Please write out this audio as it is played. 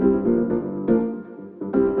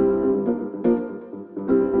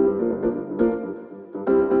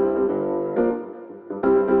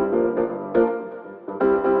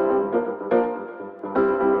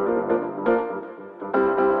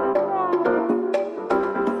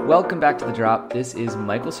Welcome back to The Drop. This is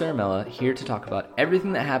Michael Saramella here to talk about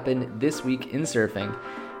everything that happened this week in surfing.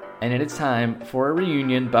 And it is time for a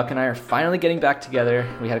reunion. Buck and I are finally getting back together.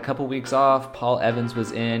 We had a couple weeks off. Paul Evans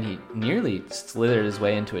was in. He nearly slithered his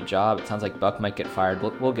way into a job. It sounds like Buck might get fired.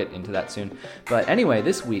 We'll get into that soon. But anyway,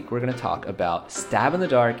 this week we're going to talk about Stab in the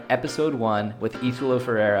Dark, Episode 1 with Italo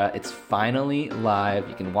Ferreira. It's finally live.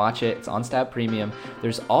 You can watch it. It's on Stab Premium.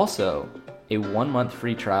 There's also a 1-month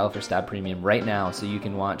free trial for Stab Premium right now, so you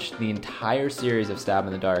can watch the entire series of Stab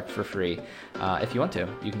in the Dark for free. If you want to,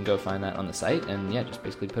 you can go find that on the site, and yeah, just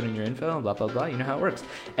basically put in your info, blah, blah, blah. You know how it works.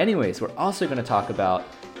 Anyways, we're also going to talk about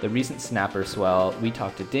the recent snapper swell. We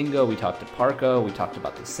talked to Dingo, we talked to Parko, we talked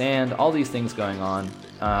about the sand, all these things going on.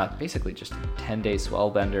 Basically just a 10-day swell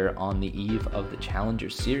bender on the eve of the Challenger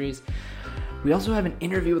Series. We also have an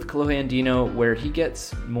interview with Kolohe Andino where he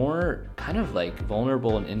gets more kind of like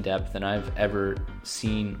vulnerable and in-depth than I've ever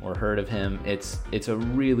seen or heard of him. It's a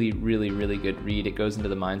really, really, really good read. It goes into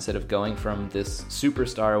the mindset of going from this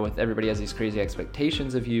superstar with everybody has these crazy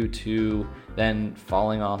expectations of you to then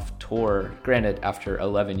falling off tour, granted after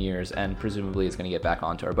 11 years, and presumably is going to get back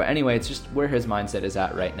on tour. But anyway, it's just where his mindset is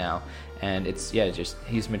at right now. And it's, just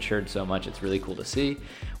he's matured so much. It's really cool to see.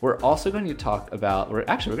 We're also going to talk about, we're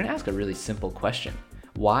going to ask a really simple question.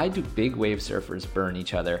 Why do big wave surfers burn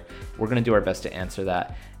each other? We're going to do our best to answer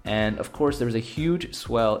that. And of course, there was a huge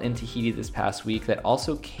swell in Tahiti this past week that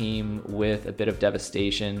also came with a bit of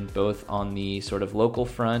devastation, both on the sort of local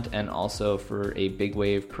front and also for a big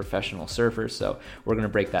wave professional surfer. So we're going to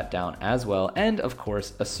break that down as well. And of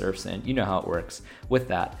course, a surf send. You know how it works. With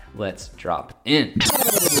that, let's drop in.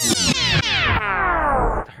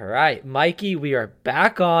 All right, Mikey, we are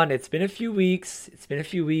back on. It's been a few weeks.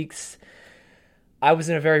 I was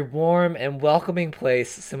in a very warm and welcoming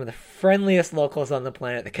place, some of the friendliest locals on the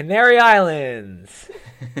planet, the Canary Islands.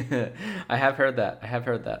 I have heard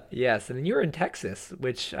that. Yes, and then you were in Texas,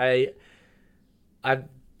 which I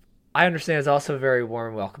understand is also very warm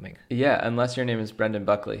and welcoming. Yeah, unless your name is Brendan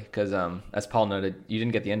Buckley, because as Paul noted, you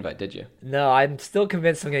didn't get the invite, did you? No, I'm still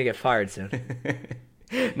convinced I'm going to get fired soon.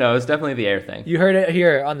 No, it's definitely the air thing. You heard it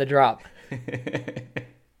here on The Drop.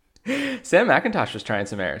 Sam McIntosh was trying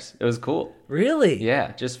some airs. It was cool. Really?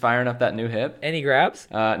 Yeah, just firing up that new hip. Any grabs?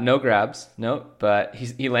 No grabs, nope. But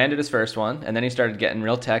he landed his first one, and then he started getting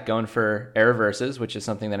real tech, going for air reverses, which is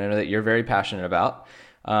something that I know that you're very passionate about.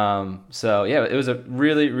 So yeah, it was a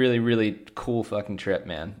really, really, really cool fucking trip,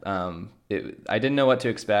 man. I didn't know what to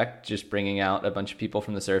expect, just bringing out a bunch of people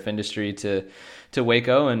from the surf industry to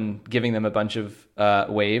Waco and giving them a bunch of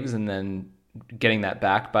waves, and then getting that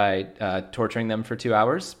back by torturing them for 2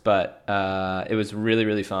 hours. But it was really,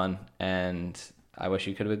 really fun, and I wish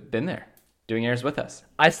you could have been there doing airs with us.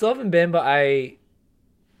 I still haven't been, but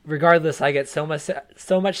regardless, I get so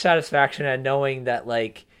much satisfaction at knowing that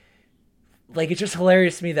like it's just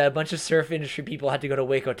hilarious to me that a bunch of surf industry people had to go to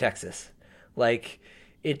Waco, Texas.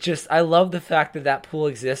 I love the fact that pool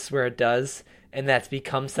exists where it does, and that's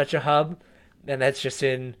become such a hub, and that's just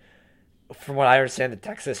from what I understand, the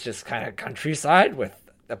Texas just kind of countryside with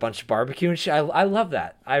a bunch of barbecue and shit. I love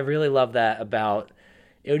that. I really love that about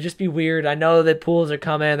it. Would just be weird. I know that pools are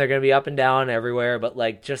coming. They're going to be up and down everywhere,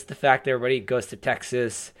 but just the fact that everybody goes to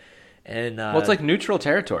Texas and... well, it's like neutral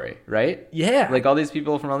territory, right? Yeah. Like all these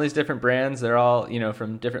people from all these different brands, they're all,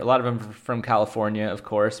 from different... A lot of them from California, of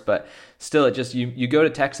course, but still, it just... You go to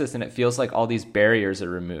Texas and it feels like all these barriers are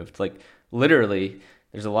removed. Like, literally...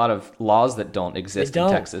 There's a lot of laws that don't exist in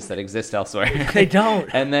Texas that exist elsewhere. They don't.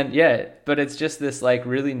 And then, but it's just this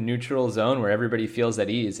really neutral zone where everybody feels at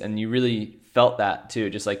ease. And you really felt that too.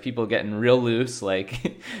 Just people getting real loose,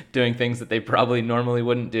 doing things that they probably normally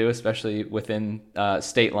wouldn't do, especially within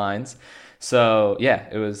state lines. So yeah,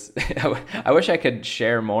 it was, I wish I could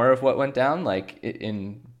share more of what went down,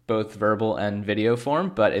 in both verbal and video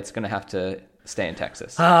form, but it's going to have to stay in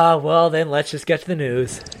Texas. Well then let's just get to the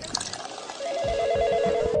news.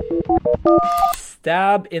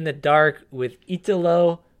 Stab in the Dark with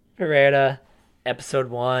Italo Ferreira,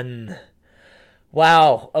 Episode 1.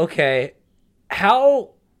 Wow, okay.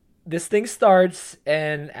 How this thing starts,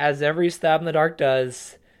 and as every Stab in the Dark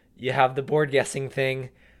does, you have the board guessing thing.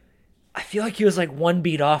 I feel like he was one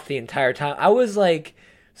beat off the entire time. I was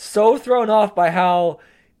so thrown off by how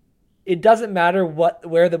it doesn't matter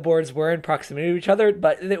where the boards were in proximity to each other,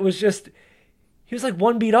 but it was just, he was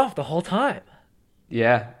one beat off the whole time.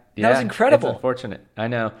 Yeah. That was incredible. It's unfortunate. I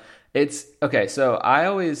know. It's okay. So I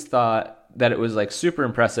always thought that it was super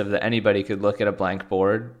impressive that anybody could look at a blank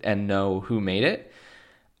board and know who made it.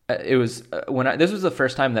 It was this was the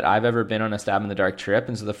first time that I've ever been on a stab in the dark trip,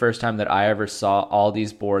 and so the first time that I ever saw all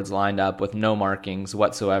these boards lined up with no markings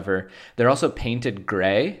whatsoever. They're also painted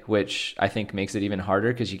gray, which I think makes it even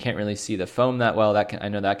harder because you can't really see the foam that well. I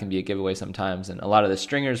know that can be a giveaway sometimes, and a lot of the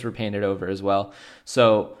stringers were painted over as well.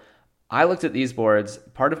 So I looked at these boards.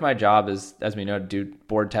 Part of my job is, as we know, to do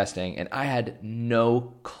board testing, and I had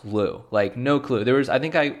no clue. Like, no clue. There was, I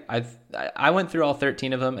think I went through all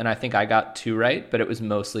 13 of them, and I think I got 2 right, but it was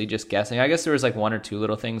mostly just guessing. I guess there was like 1 or 2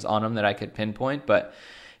 little things on them that I could pinpoint, but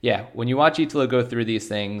yeah, when you watch Italo go through these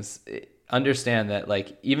things, understand that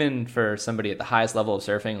like even for somebody at the highest level of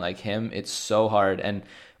surfing like him, it's so hard. And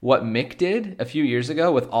what Mick did a few years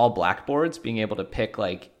ago with all blackboards, being able to pick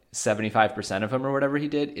like 75% of them or whatever he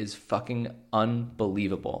did, is fucking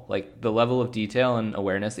unbelievable. Like the level of detail and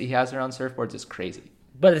awareness that he has around surfboards is crazy.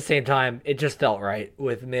 But at the same time, it just felt right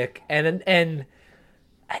with Mick. And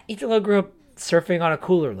Italo grew up surfing on a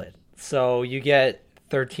cooler lid. So you get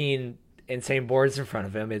 13 insane boards in front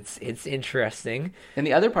of him. It's interesting. And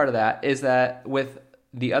the other part of that is that with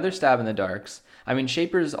the other stab in the darks, I mean,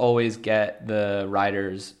 shapers always get the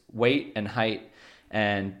rider's weight and height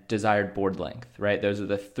and desired board length, right? Those are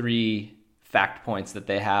the 3 fact points that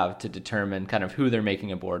they have to determine kind of who they're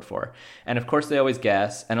making a board for. And of course they always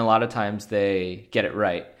guess, and a lot of times they get it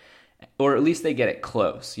right, or at least they get it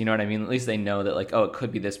close. You know what I mean? At least they know that like, oh, it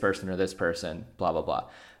could be this person or this person, blah, blah, blah.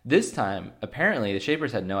 This time, apparently, the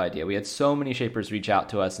shapers had no idea. We had so many shapers reach out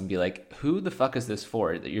to us and be like, who the fuck is this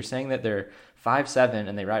for? That you're saying that they're 5'7"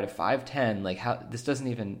 and they ride a 5'10". Like, how this doesn't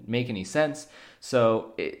even make any sense.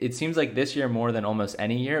 So it seems like this year, more than almost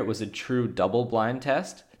any year, it was a true double blind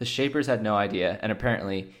test. The shapers had no idea, and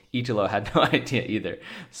apparently Italo had no idea either.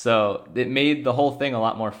 So it made the whole thing a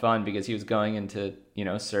lot more fun because he was going into,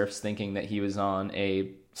 surfs thinking that he was on a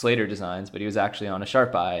Slater Designs, but he was actually on a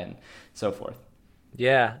Sharp Eye and so forth.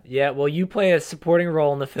 Yeah. Well, you play a supporting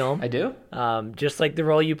role in the film. I do? Just like the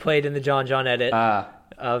role you played in the John edit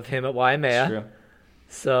of him at Waimea. True.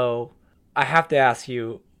 So I have to ask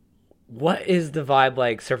you, what is the vibe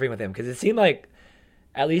like surfing with him? Because it seemed like,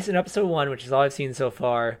 at least in episode 1, which is all I've seen so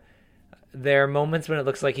far, there are moments when it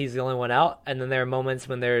looks like he's the only one out, and then there are moments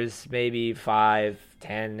when there's maybe 5,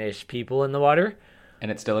 10-ish people in the water. And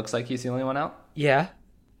it still looks like he's the only one out? Yeah.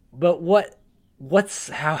 But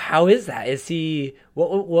how is that? Is he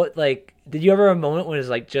what like did you ever have a moment when it was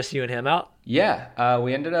like just you and him out? Yeah,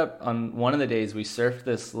 we ended up on one of the days we surfed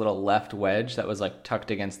this little left wedge that was like tucked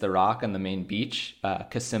against the rock on the main beach.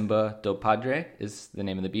 Casimba do Padre is the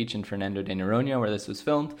name of the beach in Fernando de Noronha where this was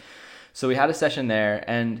filmed. So we had a session there,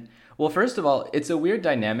 and well, first of all, it's a weird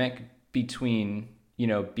dynamic between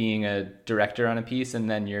being a director on a piece and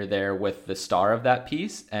then you're there with the star of that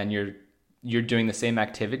piece and you're doing the same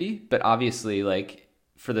activity, but obviously like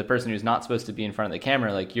for the person who's not supposed to be in front of the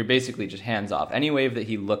camera, like you're basically just hands off. Any wave that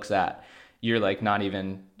he looks at, you're like not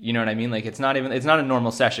even, you know what I mean? Like it's not a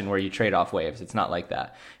normal session where you trade off waves. It's not like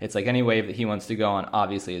that. It's like any wave that he wants to go on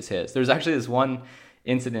obviously is his. There's actually this one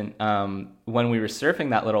incident when we were surfing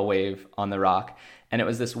that little wave on the rock, and it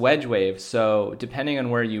was this wedge wave. So depending on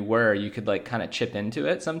where you were, you could like kind of chip into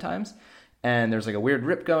it sometimes. And there's like a weird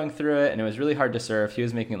rip going through it, and it was really hard to surf. He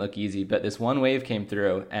was making it look easy, but this one wave came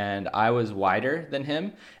through, and I was wider than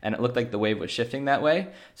him, and it looked like the wave was shifting that way.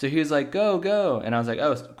 So he was like, go, go. And I was like,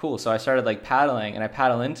 oh, cool. So I started like paddling, and I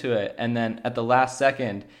paddle into it, and then at the last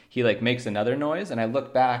second, he like makes another noise, and I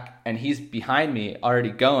look back, and he's behind me already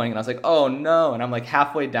going, and I was like, oh no. And I'm like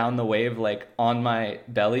halfway down the wave, like on my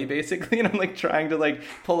belly, basically, and I'm like trying to like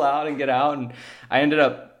pull out and get out, and I ended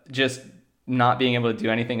up just not being able to do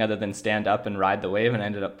anything other than stand up and ride the wave, and I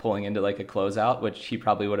ended up pulling into like a closeout, which he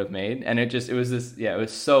probably would have made. And it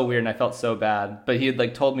was so weird, and I felt so bad, but he had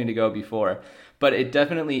like told me to go before. But it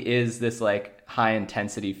definitely is this like high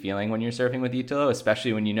intensity feeling when you're surfing with Italo,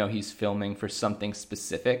 especially when he's filming for something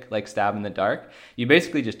specific like Stab in the Dark. You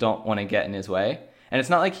basically just don't want to get in his way, and it's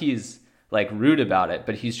not like he's like rude about it,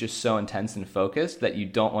 but he's just so intense and focused that you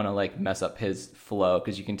don't want to like mess up his flow,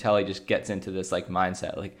 because you can tell he just gets into this like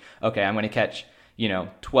mindset like, okay, I'm going to catch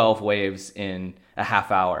 12 waves in a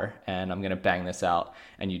half hour and I'm going to bang this out,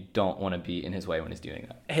 and you don't want to be in his way when he's doing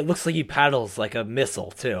that. It looks like he paddles like a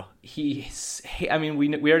missile too. We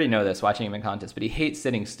already know this watching him in contests, but he hates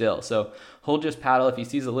sitting still. So he'll just paddle. If he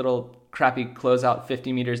sees a little crappy closeout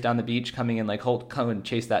 50 meters down the beach coming in, like he'll come and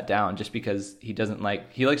chase that down, just because he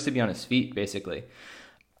likes to be on his feet basically.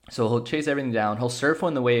 So he'll chase everything down. He'll surf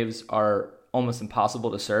when the waves are almost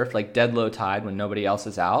impossible to surf, like dead low tide when nobody else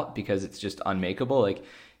is out, because it's just unmakeable. Like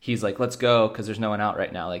he's like, let's go, because there's no one out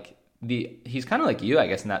right now. Like he's kind of like you, I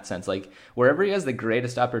guess, in that sense. Like wherever he has the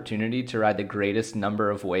greatest opportunity to ride the greatest number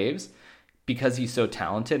of waves, because he's so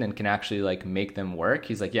talented and can actually like make them work,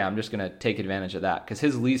 he's like, yeah, I'm just going to take advantage of that, because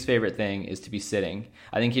his least favorite thing is to be sitting.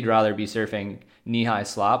 I think he'd rather be surfing knee-high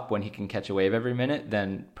slop when he can catch a wave every minute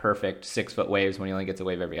than perfect 6-foot waves when he only gets a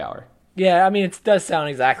wave every hour. Yeah, I mean, it does sound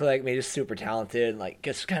exactly like me, just super talented and like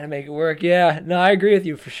just kind of make it work. Yeah, no, I agree with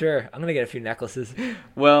you for sure. I'm going to get a few necklaces.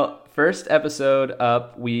 Well, first episode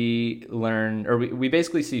up, we learn, or we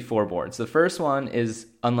basically see 4 boards. The first one is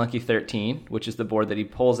Unlucky 13, which is the board that he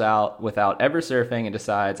pulls out without ever surfing and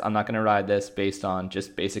decides, I'm not going to ride this based on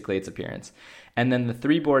just basically its appearance. And then the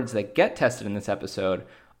 3 boards that get tested in this episode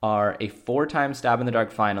are a 4-time Stab in the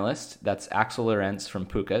Dark finalist. That's Axel Lorentz from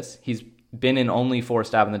Pukas. He's been in only 4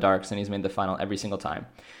 Stab in the Darks, and he's made the final every single time.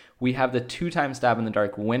 We have the 2-time Stab in the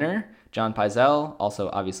Dark winner, John Pizell, also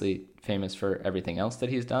obviously famous for everything else that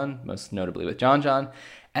he's done, most notably with John John.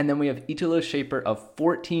 And then we have Italo shaper of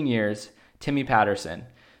 14 years, Timmy Patterson.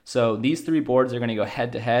 So these 3 boards are going to go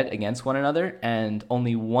head-to-head against one another, and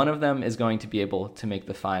only one of them is going to be able to make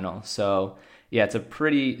the final. So yeah, it's a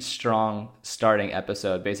pretty strong starting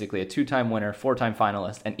episode. Basically a 2-time winner, 4-time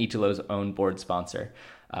finalist, and Italo's own board sponsor.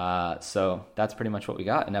 So that's pretty much what we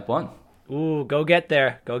got in Ep 1. Ooh, go get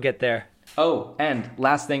there. Go get there. Oh, and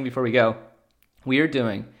last thing before we go, we are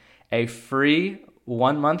doing a free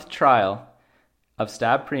 1-month trial of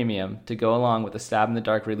Stab Premium to go along with the Stab in the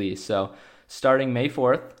Dark release. So starting May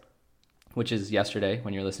 4th, which is yesterday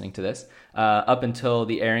when you're listening to this, up until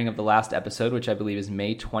the airing of the last episode, which I believe is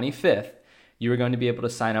May 25th, you are going to be able to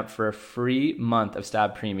sign up for a free month of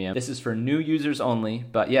Stab Premium. This is for new users only,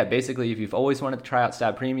 but yeah, basically if you've always wanted to try out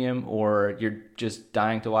Stab Premium, or you're just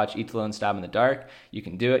dying to watch Italo and Stab in the Dark, you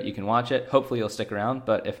can do it, you can watch it. Hopefully you'll stick around,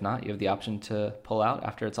 but if not, you have the option to pull out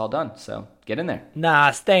after it's all done. So get in there.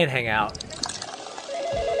 Nah, stay and hang out.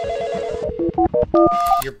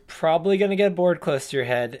 You're probably going to get a board close to your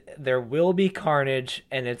head. There will be carnage,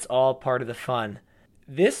 and it's all part of the fun.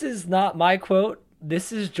 This is not my quote.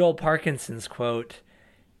 This is Joel Parkinson's quote,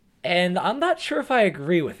 and I'm not sure if I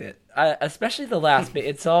agree with it, especially the last bit.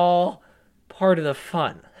 It's all part of the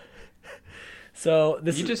fun. So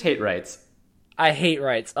this You just hate rights. I hate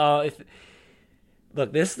rights.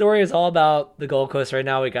 Look, this story is all about the Gold Coast right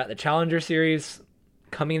now. We got the Challenger Series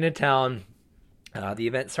coming into town. The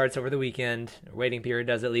event starts over the weekend. Waiting period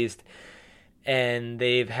does at least. And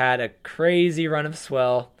they've had a crazy run of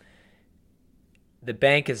swell. The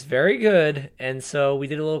bank is very good, and so we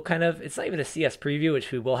did a little kind of, it's not even a CS preview,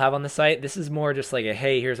 which we will have on the site. This is more just like a,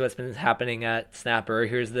 hey, here's what's been happening at Snapper.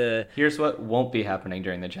 Here's what won't be happening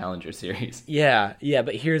during the Challenger Series. Yeah,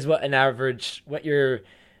 but here's what your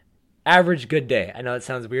average good day. I know it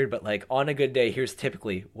sounds weird, but like on a good day, here's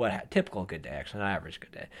typical good day, actually, not average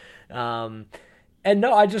good day. And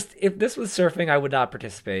no, if this was surfing, I would not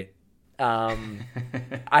participate.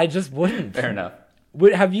 I just wouldn't. Fair enough.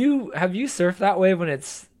 Have you surfed that wave when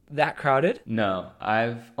it's that crowded? No,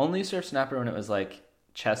 I've only surfed Snapper when it was like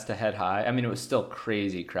chest to head high. I mean, it was still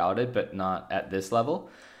crazy crowded, but not at this level.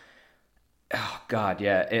 Oh, God,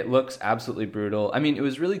 yeah. It looks absolutely brutal. I mean, it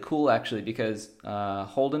was really cool, actually, because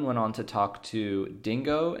Holden went on to talk to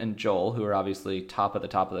Dingo and Joel, who are obviously top of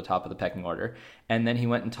the pecking order. And then he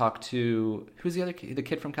went and talked to, who's the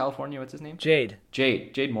kid from California? What's his name? Jade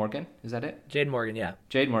Morgan. Is that it? Jade Morgan, yeah.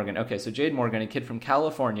 Jade Morgan. Okay, so Jade Morgan, a kid from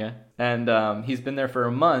California. And he's been there for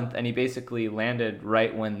a month, and he basically landed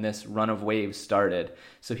right when this run of waves started.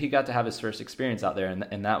 So he got to have his first experience out there,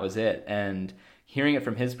 and that was it. And hearing it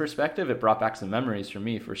from his perspective, it brought back some memories for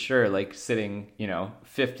me, for sure. Like sitting,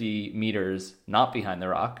 50 meters, not behind the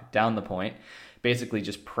rock, down the point, basically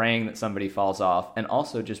just praying that somebody falls off, and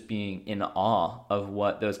also just being in awe of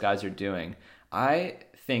what those guys are doing. I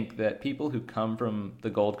think that people who come from the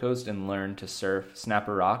Gold Coast and learn to surf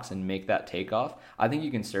Snapper Rocks and make that takeoff, I think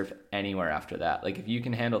you can surf anywhere after that. Like if you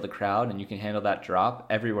can handle the crowd and you can handle that drop,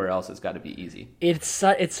 everywhere else has got to be easy. It's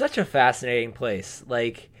such a fascinating place.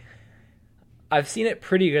 Like, I've seen it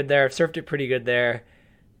pretty good there. I've surfed it pretty good there.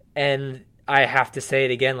 And I have to say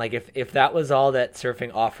it again, like if that was all that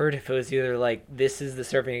surfing offered, if it was either like this is the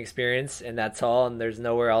surfing experience and that's all and there's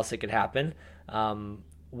nowhere else it could happen,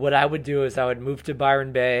 what I would do is I would move to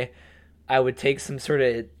Byron Bay. I would take some sort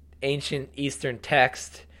of ancient Eastern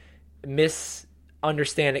text,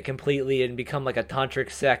 misunderstand it completely, and become like a tantric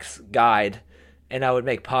sex guide, and I would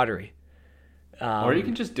make pottery. Or you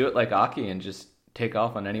can just do it like Aki and just take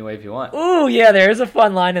off on any wave you want. Ooh, yeah, there's a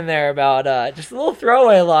fun line in there about, just a little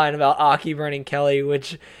throwaway line about Aki burning Kelly,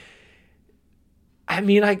 which, I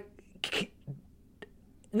mean,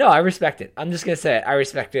 no, I respect it. I'm just going to say it. I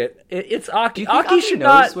respect it. It's Aki. Do you think Aki should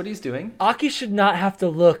knows what he's doing? Aki should not have to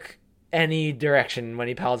look any direction when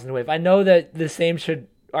he paddles in the wave. I know that the same should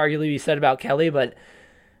arguably be said about Kelly, but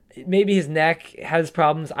Maybe his neck has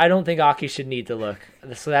problems. I don't think Aki should need to look.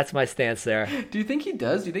 So that's my stance there. Do you think he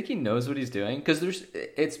does? Do you think he knows what he's doing? Because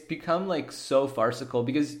it's become like so farcical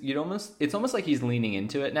because it's almost like he's leaning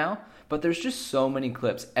into it now. But there's just so many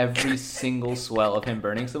clips, every single swell of him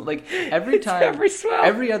burning. So like every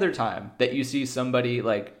other time that you see somebody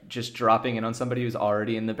like just dropping in on somebody who's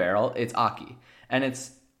already in the barrel, it's Aki. And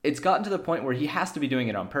it's gotten to the point where he has to be doing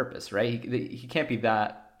it on purpose, right? He can't be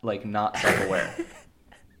that like not self-aware.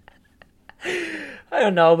 I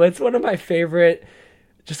don't know, but it's one of my favorite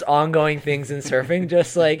just ongoing things in surfing.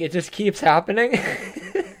 Just like it just keeps happening.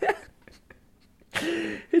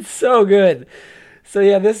 It's so good. So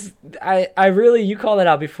yeah, I really, you called it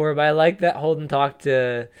out before, but I like that Holden talked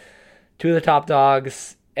to two of the top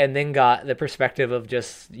dogs and then got the perspective of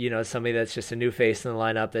just, somebody that's just a new face in the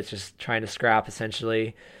lineup that's just trying to scrap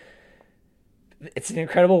essentially. It's an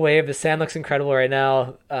incredible wave. The sand looks incredible right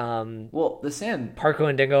now. Well, the sand... Parko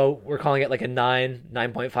and Dingo, we're calling it like a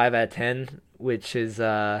 9.5 out of 10, which is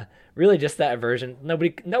really just that aversion.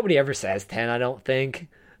 Nobody ever says 10, I don't think.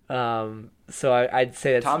 So I'd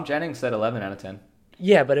say that's... Tom Jennings said 11 out of 10.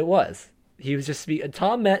 Yeah, but it was. He was just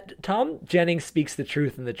Tom Jennings speaks the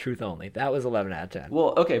truth and the truth only. That was 11 out of 10.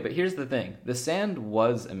 Well, okay, but here's the thing. The sand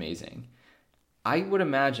was amazing. I would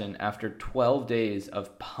imagine after 12 days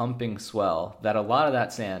of pumping swell that a lot of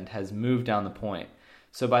that sand has moved down the point.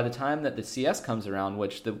 So by the time that the CS comes around,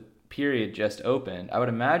 which the period just opened, I would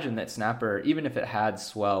imagine that Snapper, even if it had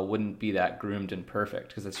swell, wouldn't be that groomed and perfect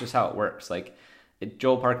because that's just how it works. Like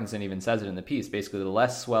Joel Parkinson even says it in the piece. Basically, the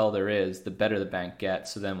less swell there is, the better the bank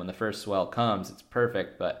gets. So then when the first swell comes, it's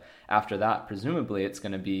perfect. But after that, presumably, it's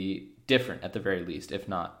going to be different at the very least, if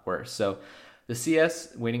not worse. So the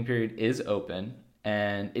CS waiting period is open,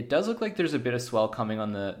 and it does look like there's a bit of swell coming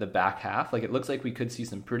on the back half. Like it looks like we could see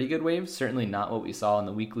some pretty good waves. Certainly not what we saw in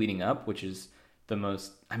the week leading up, which is the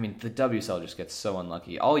most... I mean, the WSL just gets so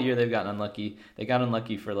unlucky. All year they've gotten unlucky. They got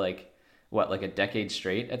unlucky for like a decade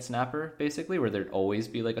straight at Snapper, basically, where there'd always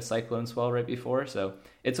be like a cyclone swell right before. So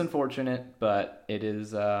it's unfortunate, but it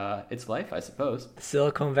is it's life, I suppose.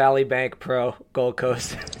 Silicon Valley Bank Pro, Gold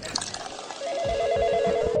Coast.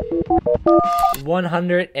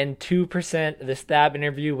 102% the Stab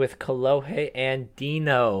interview with Kolohe and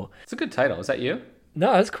Dino. It's a good title. Is that you?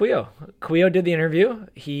 No, it's Kuyo. Kuyo did the interview.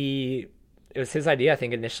 It was his idea, I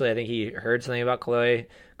think, initially. I think he heard something about Kolohe.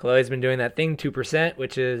 Kolohe's been doing that thing, 2%,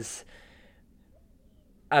 which is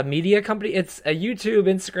a media company. It's a YouTube,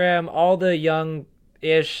 Instagram, all the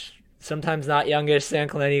young-ish, sometimes not youngish San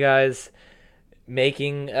Clemente guys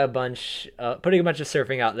putting a bunch of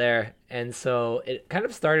surfing out there. And so it kind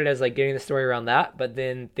of started as like getting the story around that, but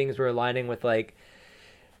then things were aligning with like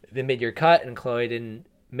the mid-year cut, and Chloe didn't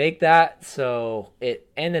make that. So it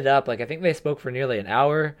ended up like, I think they spoke for nearly an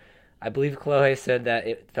hour. I believe Chloe said that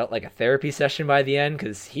it felt like a therapy session by the end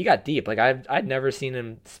because he got deep. Like I'd never seen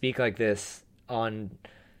him speak like this on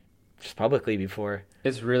just publicly before.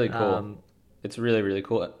 It's really cool. It's really, really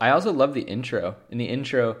cool. I also love the intro. In the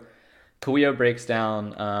intro, Kuyo breaks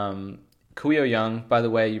down Kuyo Young. By the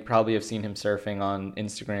way, you probably have seen him surfing on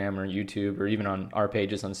Instagram or YouTube or even on our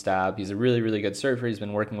pages on Stab. He's a really, really good surfer. He's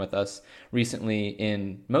been working with us recently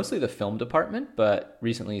in mostly the film department, but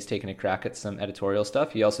recently he's taken a crack at some editorial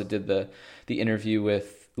stuff. He also did the interview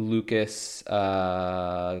with Lucas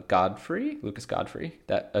Godfrey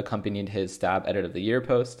that accompanied his Stab Edit of the Year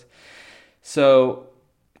post. So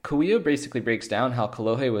Kuyo basically breaks down how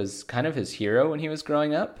Kolohe was kind of his hero when he was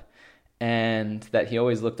growing up, and that he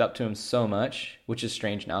always looked up to him so much, which is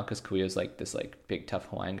strange now because Kuyo's like this like big tough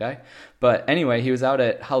Hawaiian guy. But anyway, he was out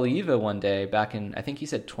at Haleiwa one day back in, I think he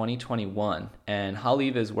said 2021, and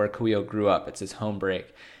Haleiwa is where Kuyo grew up. It's his home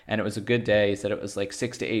break, and it was a good day. He said it was like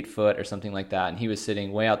 6 to 8 foot or something like that, and he was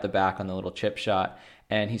sitting way out the back on the little chip shot,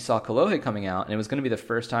 and he saw Kolohe coming out, and it was going to be the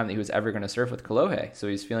first time that he was ever going to surf with Kolohe. So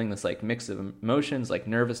he's feeling this like mix of emotions, like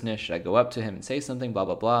nervousness. Should I go up to him and say something? Blah,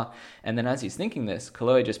 blah, blah. And then as he's thinking this,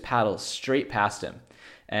 Kolohe just paddles straight past him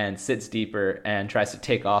and sits deeper and tries to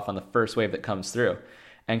take off on the first wave that comes through.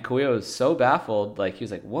 And Kuyo was so baffled, like he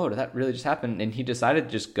was like, whoa, did that really just happen? And he decided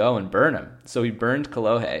to just go and burn him. So he burned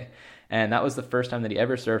Kolohe. And that was the first time that he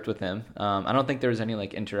ever surfed with him. I don't think there was any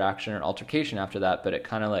like interaction or altercation after that, but it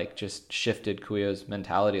kind of like just shifted Kuyo's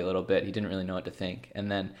mentality a little bit. He didn't really know what to think.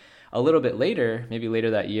 And then a little bit later, maybe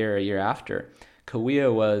later that year or a year after,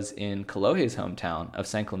 Kuyo was in Kolohe's hometown of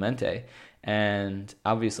San Clemente. And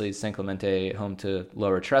obviously San Clemente home to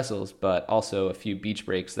lower trestles, but also a few beach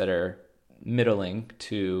breaks that are middling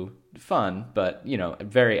to fun, but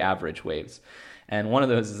very average waves. And one of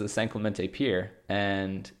those is the San Clemente Pier.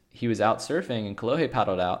 And he was out surfing and Kolohe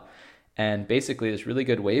paddled out, And basically, this really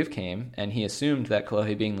good wave came, and he assumed that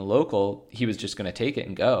Kolohe being the local, he was just going to take it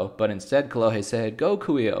and go. But instead, Kolohe said, "Go,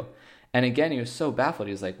 Kuio." And again, he was so baffled.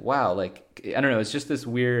 He was like, wow, like, I don't know. It's just this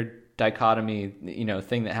weird dichotomy,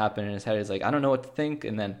 thing that happened in his head. He's like, I don't know what to think.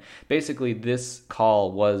 And then basically this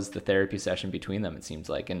call was the therapy session between them, it seems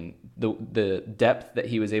like. And the depth that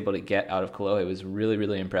he was able to get out of Kolohe was really,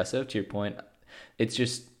 really impressive. To your point, it's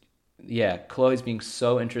just, yeah, Chloe's being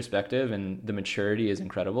so introspective and the maturity is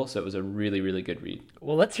incredible. So it was a really, really good read.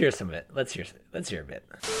 Well, let's hear some of it. Let's hear a bit.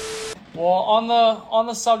 Well, on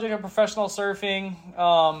the subject of professional surfing,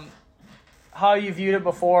 how you viewed it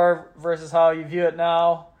before versus how you view it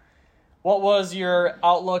now, what was your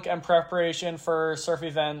outlook and preparation for surf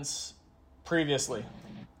events previously?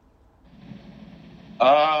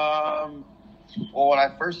 Well, when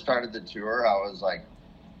I first started the tour, I was like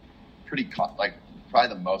probably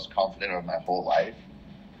the most confident of my whole life.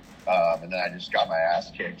 And then I just got my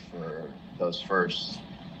ass kicked for those first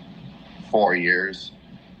 4 years,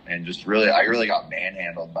 and I really got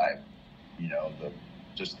manhandled by,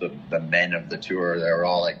 the men of the tour. They were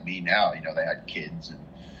all like me now. They had kids and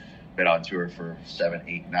been on tour for 7,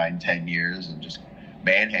 8, 9, 10 years, and just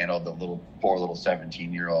manhandled the poor little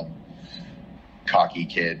 17-year-old cocky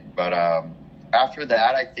kid. But after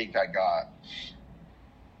that, I think I got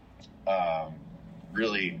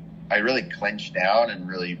I really clenched down and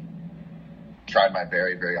really tried my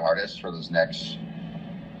very, very hardest for those next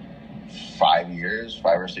 5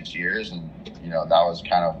 or 6 years. And, that was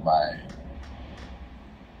kind of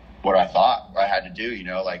what I thought I had to do,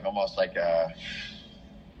 almost like a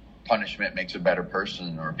punishment makes a better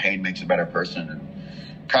person, or pain makes a better person,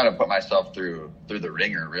 and kind of put myself through the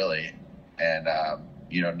ringer, really. And,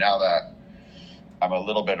 now that I'm a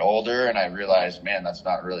little bit older and I realize, man, that's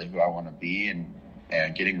not really who I want to be.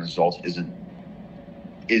 And getting results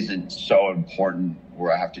isn't so important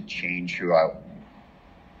where I have to change I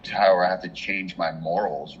have to change my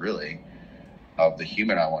morals, really, of the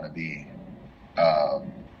human I want to be.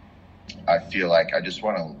 I feel like I just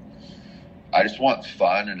want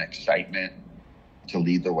fun and excitement to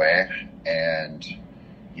lead the way. And,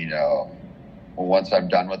 once I'm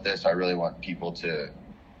done with this, I really want people to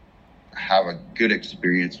have a good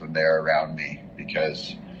experience when they're around me,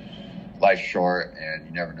 because life's short and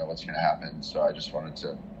you never know what's going to happen. So I just wanted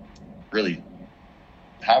to really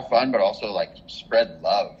have fun, but also spread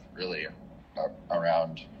love really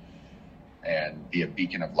around and be a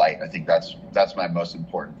beacon of light. I think that's my most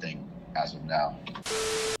important thing as of now.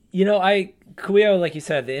 Kuio, like you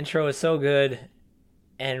said, the intro is so good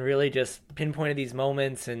and really just pinpointed these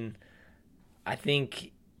moments. And I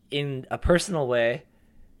think in a personal way,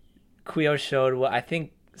 Kuio showed what I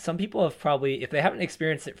think some people have probably, if they haven't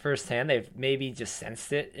experienced it firsthand, they've maybe just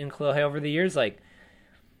sensed it in Kolohe over the years.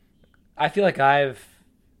 I feel like I've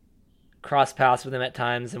crossed paths with him at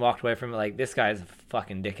times and walked away from it this guy's a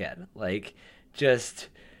fucking dickhead.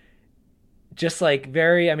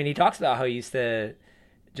 He talks about how he used to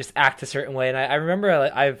just act a certain way. And I remember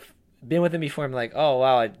I've been with him before. I'm like, oh,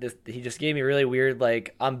 wow, he just gave me really weird,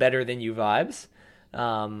 I'm better than you vibes.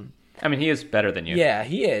 He is better than you. Yeah,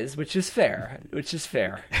 he is, which is fair.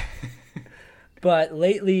 But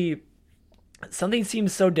lately, something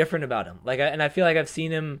seems so different about him. And I feel like I've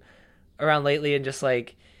seen him around lately, and just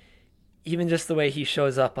even just the way he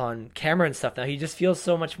shows up on camera and stuff now, he just feels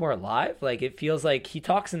so much more alive. It feels like he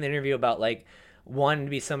talks in the interview about wanting to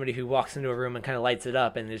be somebody who walks into a room and kind of lights it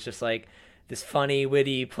up, and is just this funny,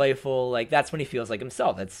 witty, playful. That's when he feels like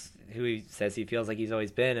himself. That's who he says he feels like he's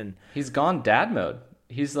always been. And he's gone dad mode.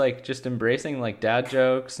 He's just embracing dad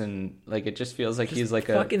jokes, and it just feels like he's a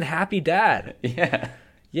fucking happy dad.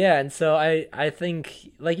 Yeah, and so I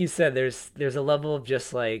think, like you said, there's a level of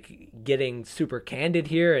just getting super candid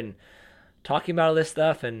here and talking about all this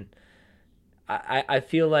stuff. And I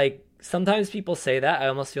feel like sometimes people say that. I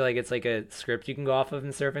almost feel like it's a script you can go off of in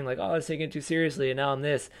surfing, oh, I was taking it too seriously and now I'm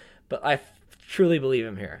this. But I truly believe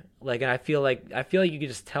him here. And I feel like you can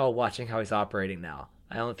just tell watching how he's operating now.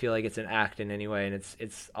 I don't feel like it's an act in any way, and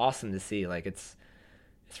it's awesome to see. It's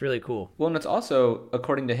really cool. Well, and it's also,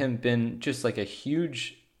 according to him, been just a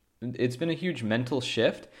huge mental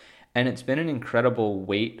shift, and it's been an incredible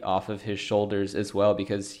weight off of his shoulders as well,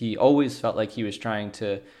 because he always felt like he was trying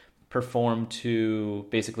to perform to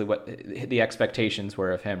basically what the expectations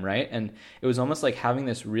were of him, right? And it was almost like having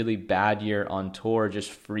this really bad year on tour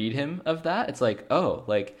just freed him of that. It's I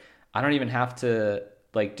don't even have to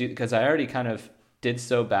do, because I already kind of did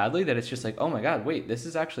so badly that it's just oh my God, wait, this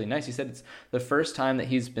is actually nice. He said it's the first time that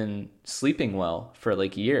he's been sleeping well for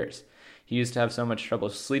years. He used to have so much trouble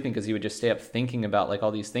sleeping because he would just stay up thinking about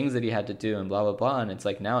all these things that he had to do and blah, blah, blah. And it's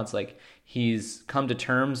now it's He's come to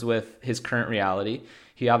terms with his current reality.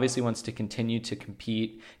 He obviously wants to continue to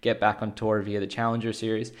compete, get back on tour via the Challenger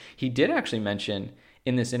Series. He did actually mention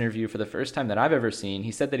in this interview, for the first time that I've ever seen,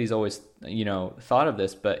 he said that he's always, thought of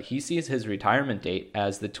this, but he sees his retirement date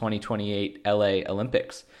as the 2028 LA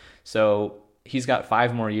Olympics. So he's got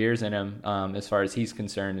 5 more years in him as far as he's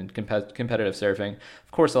concerned in competitive surfing.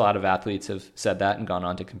 Of course, a lot of athletes have said that and gone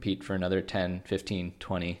on to compete for another 10, 15,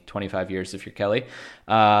 20, 25 years if you're Kelly.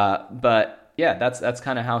 But yeah, that's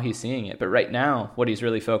kind of how he's seeing it. But right now, what he's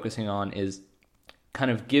really focusing on is kind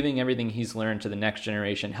of giving everything he's learned to the next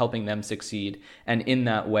generation, helping them succeed, and in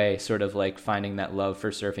that way sort of like finding that love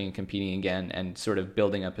for surfing and competing again and sort of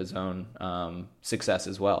building up his own success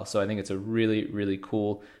as well. So I think it's a really, really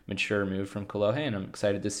cool, mature move from Kolohe, and I'm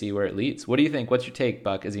excited to see where it leads. What do you think? What's your take,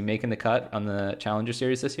 Buck? Is he making the cut on the Challenger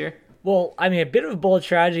Series this year? Well, I mean, a bit of a bold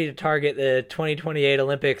strategy to target the 2028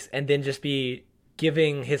 Olympics and then just be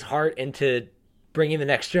giving his heart into bringing the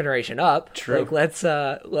next generation up. True. Like,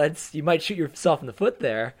 let's. You might shoot yourself in the foot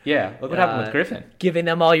there. Yeah. Look what happened with Griffin. Giving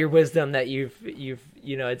them all your wisdom that you've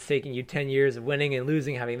it's taken you 10 years of winning and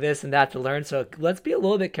losing, having this and that to learn. So let's be a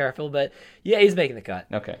little bit careful. But yeah, he's making the cut.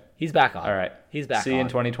 Okay. He's back on. All right. He's back on. See you in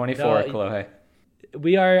 2024, Kolohe.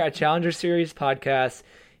 We are a Challenger Series podcast.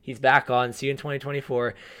 He's back on. See you in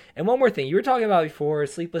 2024. And one more thing. You were talking about before,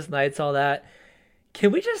 sleepless nights, all that.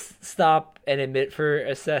 Can we just stop and admit for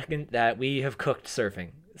a second that we have cooked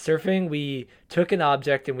surfing? Surfing, we took an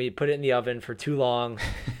object and we put it in the oven for too long.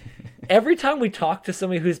 Every time we talk to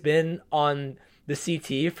somebody who's been on the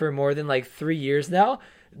CT for more than like 3 years now,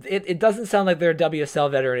 it doesn't sound like they're a WSL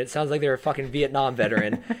veteran. It sounds like they're a fucking Vietnam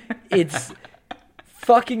veteran. It's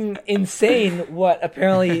fucking insane what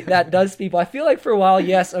apparently that does to people. I feel like for a while,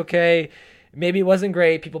 yes, okay, maybe it wasn't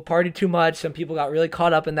great. People partied too much. Some people got really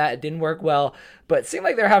caught up in that. It didn't work well. But it seemed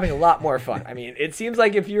like they're having a lot more fun. I mean, it seems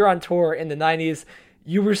like if you're on tour in the 90s,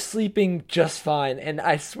 you were sleeping just fine. And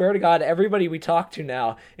I swear to God, everybody we talk to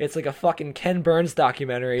now, it's like a fucking Ken Burns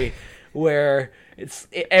documentary where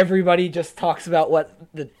everybody just talks about what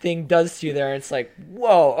the thing does to you there. And it's like,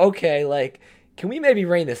 whoa, okay, like, can we maybe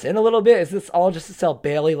rein this in a little bit? Is this all just to sell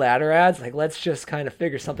Bailey ladder ads? Like, let's just kind of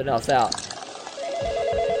figure something else out.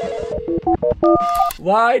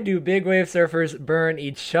 Why do big wave surfers burn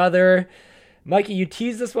each other? Mikey, you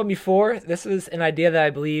teased this one before. This was an idea that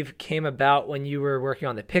I believe came about when you were working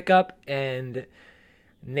on the pickup, and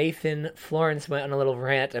Nathan Florence went on a little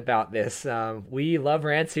rant about this. We love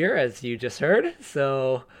rants here, as you just heard.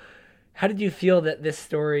 So how did you feel that this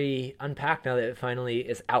story unpacked now that it finally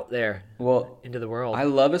is out there into the world? I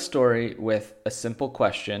love a story with a simple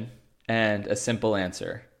question and a simple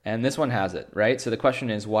answer. And this one has it, right? So the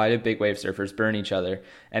question is, why do big wave surfers burn each other?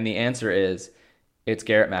 And the answer is, it's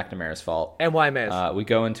Garrett McNamara's fault. And why, man? We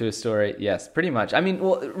go into a story, yes, pretty much. I mean,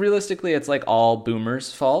 well, realistically, it's like all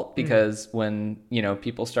boomers' fault because when,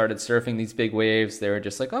 people started surfing these big waves, they were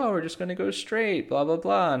just like, oh, we're just going to go straight, blah, blah,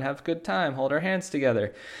 blah, and have a good time, hold our hands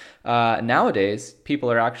together. Nowadays,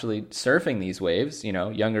 people are actually surfing these waves,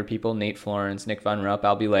 younger people, Nate Florence, Nick Van Rupp,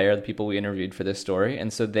 Albie Layer, the people we interviewed for this story.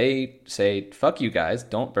 And so they say, fuck you guys,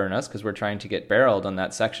 don't burn us because we're trying to get barreled on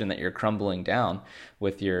that section that you're crumbling down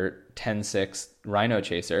with your 10-6 Rhino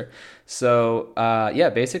Chaser. So,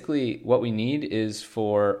 basically what we need is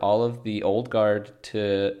for all of the old guard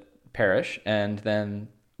to perish, and then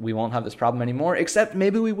we won't have this problem anymore, except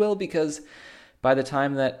maybe we will, because by the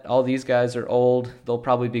time that all these guys are old, they'll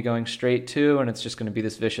probably be going straight too, and it's just going to be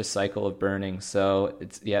this vicious cycle of burning. So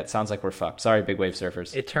it sounds like we're fucked. Sorry, big wave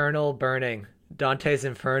surfers. Eternal burning. Dante's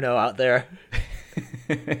Inferno out there.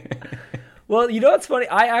 Well, you know what's funny?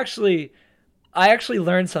 I actually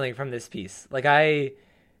learned something from this piece. Like I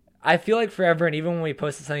feel like forever, and even when we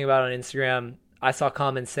posted something about it on Instagram, I saw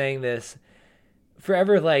comments saying this.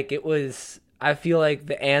 Forever, like it was, I feel like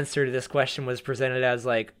the answer to this question was presented as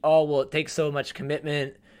like, oh, well, it takes so much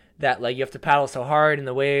commitment that like you have to paddle so hard and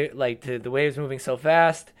the waves moving so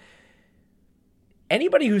fast.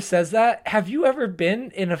 Anybody who says that, have you ever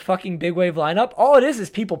been in a fucking big wave lineup? All it is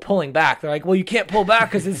people pulling back. They're like, well, you can't pull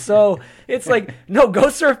back because it's like, no, go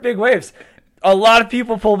surf big waves. A lot of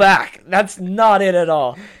people pull back. That's not it at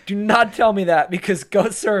all. Do not tell me that, because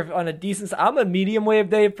go surf on a decent... I'm a medium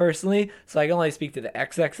wave Dave personally, so I can only speak to the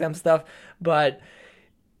XXM stuff. But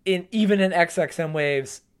even in XXM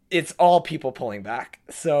waves, it's all people pulling back.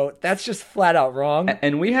 So that's just flat out wrong.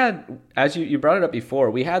 And we had, as you brought it up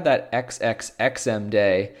before, we had that XXXM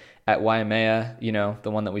day at Waimea,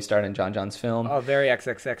 the one that we started in John John's film. Oh, very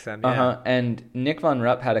XXXM, yeah. And Nick Van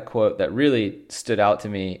Rupp had a quote that really stood out to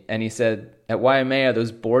me. And he said, at Waimea,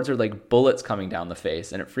 those boards are like bullets coming down the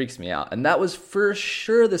face, and it freaks me out. And that was for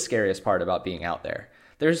sure the scariest part about being out there.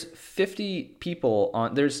 there's 50 people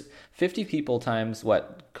times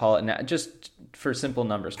what, call it, just for simple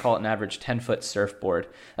numbers, call it an average 10-foot surfboard.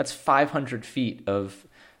 That's 500 feet of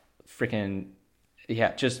freaking,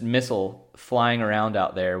 just missile flying around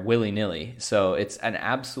out there willy-nilly. So it's an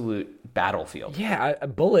absolute battlefield. Yeah, a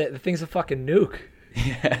bullet, the thing's a fucking nuke.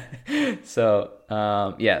 Yeah. So,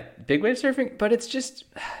 big wave surfing, but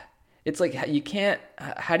it's like you can't,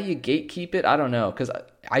 how do you gatekeep it? I don't know, because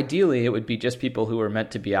ideally it would be just people who are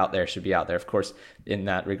meant to be out there should be out there. Of course, in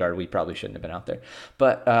that regard, we probably shouldn't have been out there.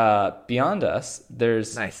 But beyond us,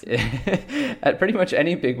 there's nice. At pretty much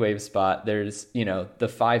any big wave spot, there's, the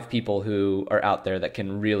 5 people who are out there that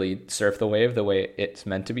can really surf the wave the way it's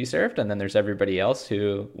meant to be surfed. And then there's everybody else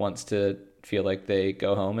who wants to feel like they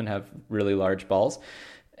go home and have really large balls.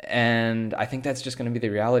 And I think that's just going to be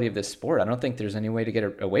the reality of this sport. I don't think there's any way to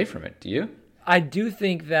get away from it. Do you? I do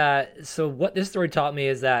think that, so what this story taught me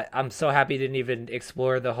is that I'm so happy I didn't even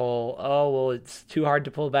explore the whole, it's too hard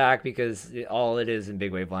to pull back, because all it is in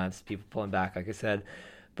big wave lamps, people pulling back, like I said.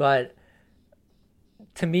 But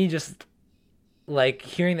to me, just like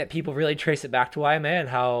hearing that people really trace it back to YMA and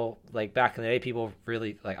how, like, back in the day, people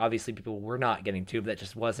really, like, obviously people were not getting tube. That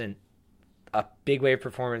just wasn't a big wave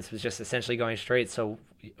performance, was just essentially going straight. So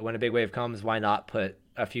when a big wave comes, why not put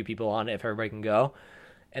a few people on it if everybody can go?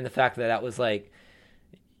 And the fact that was like,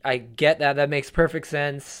 I get that makes perfect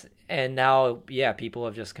sense. And now, people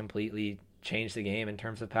have just completely changed the game in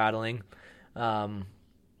terms of paddling.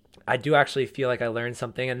 I do actually feel like I learned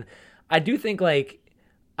something. And I do think, like,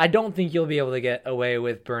 I don't think you'll be able to get away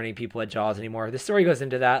with burning people at Jaws anymore. The story goes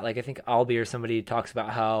into that. Like, I think Albie or somebody talks about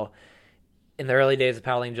how in the early days of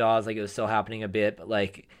paddling Jaws, like, it was still happening a bit, but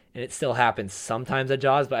like, and it still happens sometimes at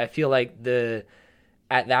Jaws, but I feel like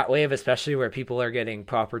at that wave, especially where people are getting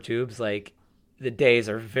proper tubes, like, the days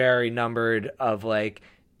are very numbered of, like,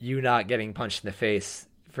 you not getting punched in the face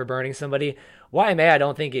for burning somebody. YMA, I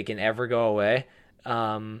don't think it can ever go away,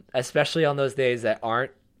 especially on those days that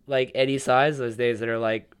aren't like Eddie size, those days that are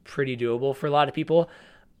like pretty doable for a lot of people.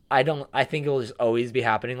 I think it will just always be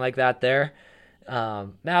happening like that there.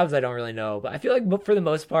 Mavs, I don't really know, but I feel like for the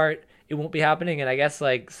most part, it won't be happening. And I guess,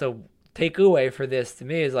 like, so takeaway for this to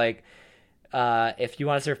me is, like, if you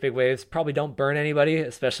want to surf big waves, probably don't burn anybody,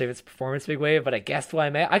 especially if it's a performance big wave. But I guess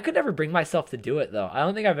I could never bring myself to do it, though. I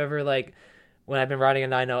don't think I've ever, like, when I've been riding a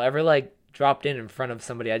 9.0, ever, like, dropped in front of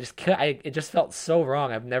somebody. It just felt so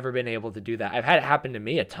wrong. I've never been able to do that. I've had it happen to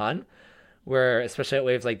me a ton, where, especially at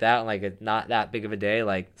waves like that, and like not that big of a day,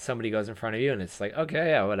 like somebody goes in front of you and it's like, okay,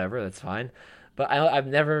 yeah, whatever, that's fine. But I've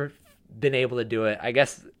never been able to do it. I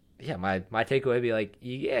guess, my takeaway would be like,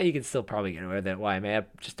 you can still probably get away with it. Why, man?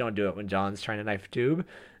 Just don't do it when John's trying to knife a tube.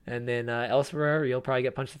 And then elsewhere, you'll probably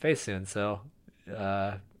get punched in the face soon. So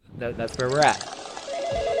that's where we're at.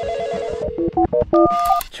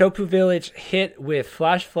 Chopu Village hit with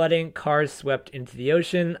flash flooding, cars swept into the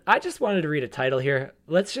ocean. I just wanted to read a title here.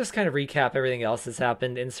 Let's just kind of recap everything else that's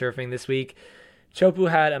happened in surfing this week. Chopu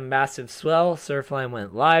had a massive swell. Surfline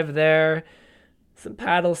went live there. Some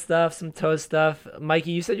paddle stuff, some tow stuff.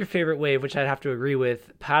 Mikey, you said your favorite wave, which I'd have to agree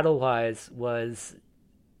with, paddle-wise, was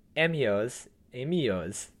Emios.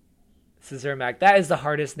 This is Zermac. That is the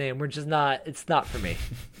hardest name. It's not for me.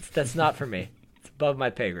 That's not for me. It's above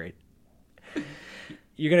my pay grade.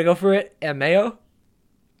 You're going to go for it? Emeo?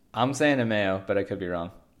 I'm saying Emeo, but I could be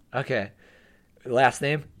wrong. Okay. Last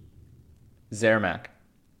name? Zermac.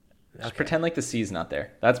 Just pretend like the C's not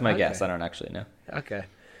there. That's my guess. I don't actually know. Okay.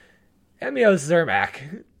 Emeo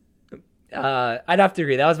Zermac. I'd have to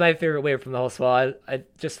agree. That was my favorite wave from the whole swell. I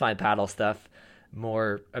just find paddle stuff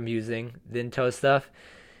more amusing than tow stuff.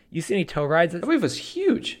 You see any tow rides? That wave was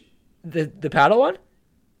huge. The paddle one?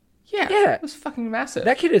 Yeah. It was fucking massive.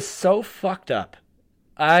 That kid is so fucked up.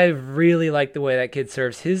 I really like the way that kid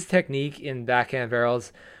serves. His technique in backhand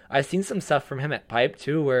barrels. I've seen some stuff from him at Pipe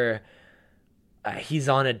too, where he's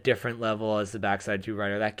on a different level as the backside tube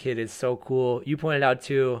rider. That kid is so cool. You pointed out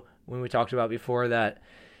too, when we talked about before, that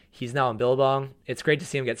he's now in Billabong. It's great to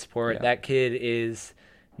see him get support. Yeah. That kid is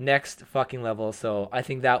next fucking level. So I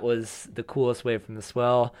think that was the coolest wave from the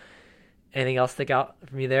swell. Anything else stick out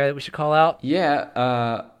from you there that we should call out?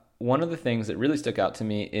 Yeah. One of the things that really stuck out to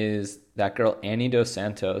me is that girl, Annie Dos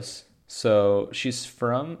Santos. So she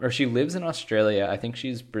lives in Australia. I think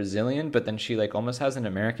she's Brazilian, but then she like almost has an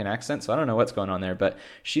American accent. So I don't know what's going on there, but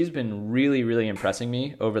she's been really, really impressing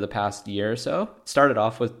me over the past year or so. Started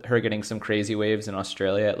off with her getting some crazy waves in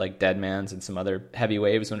Australia at like Deadman's and some other heavy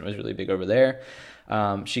waves when it was really big over there.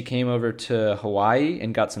 She came over to Hawaii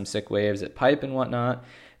and got some sick waves at Pipe and whatnot.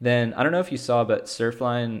 Then, I don't know if you saw, but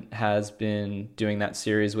Surfline has been doing that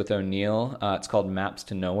series with O'Neill. It's called Maps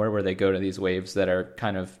to Nowhere, where they go to these waves that are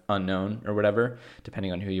kind of unknown or whatever,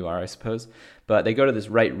 depending on who you are, I suppose. But they go to this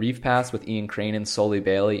right reef pass with Ian Crane and Sully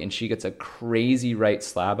Bailey, and she gets a crazy right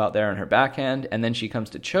slab out there on her backhand. And then she comes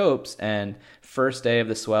to Chopes, and first day of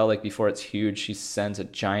the swell, like before it's huge, she sends a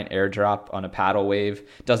giant airdrop on a paddle wave.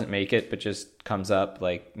 Doesn't make it, but just comes up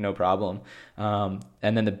like no problem. And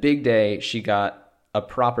then the big day, she got a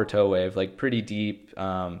proper tow wave, like pretty deep.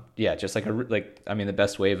 Just the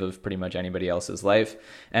best wave of pretty much anybody else's life.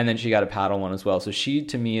 And then she got a paddle one as well. So she,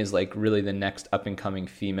 to me, is like really the next up and coming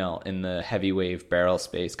female in the heavy wave barrel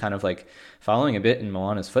space, kind of like following a bit in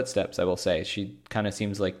Moana's footsteps, I will say. She kind of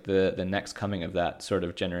seems like the next coming of that sort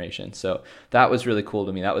of generation. So that was really cool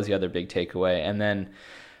to me. That was the other big takeaway. And then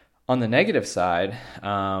on the negative side,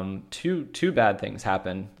 two bad things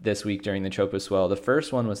happened this week during the Chopo Swell. The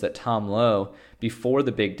first one was that Tom Lowe, before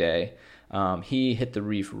the big day, he hit the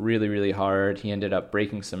reef really, really hard. He ended up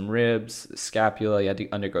breaking some ribs, scapula. He had to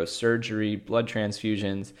undergo surgery, blood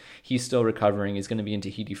transfusions. He's still recovering. He's going to be in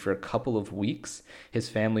Tahiti for a couple of weeks. His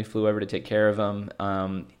family flew over to take care of him.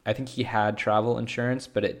 I think he had travel insurance,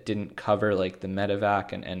 but it didn't cover like the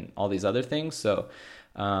medevac and all these other things. So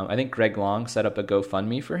I think Greg Long set up a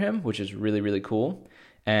GoFundMe for him, which is really, really cool.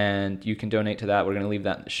 And you can donate to that. We're going to leave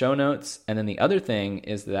that in the show notes. And then the other thing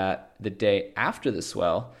is that the day after the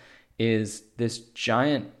swell is this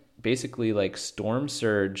giant, basically like storm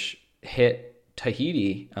surge hit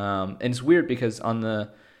Tahiti. And it's weird because on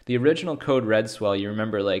the original Code Red swell, you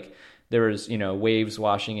remember like there was, waves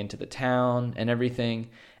washing into the town and everything.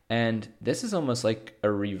 And this is almost like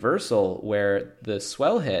a reversal where the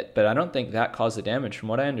swell hit, but I don't think that caused the damage. From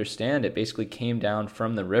what I understand, it basically came down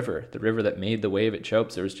from the river that made the wave at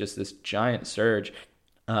Chopes. There was just this giant surge.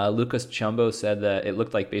 Lucas Chumbo said that it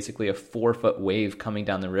looked like basically a 4-foot wave coming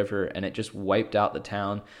down the river, and it just wiped out the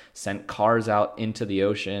town, sent cars out into the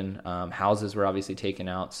ocean. Houses were obviously taken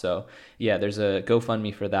out. So yeah, there's a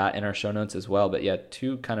GoFundMe for that in our show notes as well. But yeah,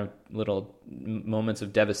 two kind of little moments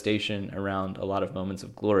of devastation around a lot of moments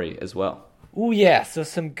of glory as well. Ooh, yeah. So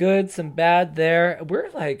some good, some bad there. We're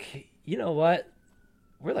like, you know what?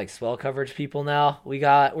 We're like swell coverage people now.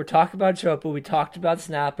 We're talking about Chopo. We talked about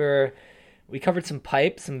Snapper. We covered some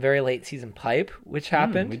pipe, some very late season pipe, which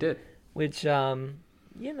happened. We did. Which, it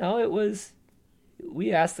was.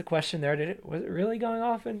 We asked the question there. Was it really going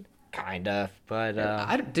off? And kind of,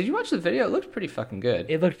 but. Did you watch the video? It looked pretty fucking good.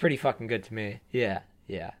 It looked pretty fucking good to me. Yeah.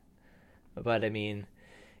 But I mean,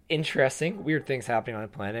 interesting, weird things happening on the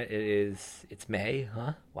planet. It's May,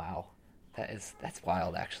 huh? Wow, that's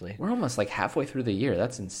wild. Actually, we're almost like halfway through the year.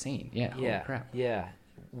 That's insane. Yeah. Holy crap. Yeah.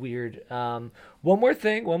 Weird. One more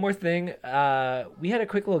thing. We had a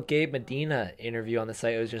quick little Gabe Medina interview on the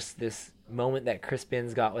site. It was just this moment that Chris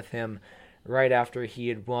Binns got with him right after he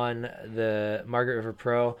had won the Margaret River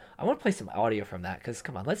Pro. I want to play some audio from that because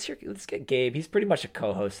come on, let's get Gabe. He's pretty much a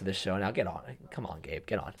co-host of the show now. Get on. Come on, Gabe.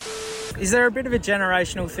 Get on. Is there a bit of a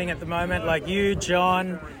generational thing at the moment? Like you,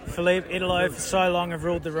 John, Philippe, Italo for so long have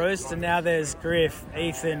ruled the roost, and now there's Griff,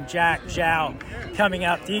 Ethan, Jack, Zhao coming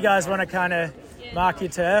up. Do you guys want to kind of mark your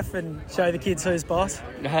turf and show the kids who's boss?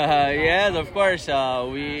 Yes, of course.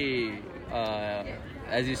 We,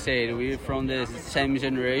 as you said, we're from the same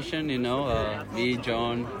generation, me,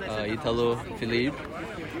 John, Italo, Philippe.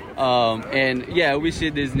 And yeah, we see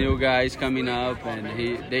these new guys coming up, and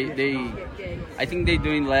I think they're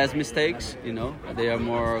doing less mistakes, they are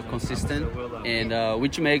more consistent, and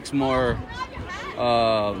which makes more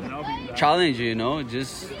challenge,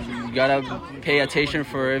 just you gotta pay attention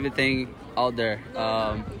for everything out there,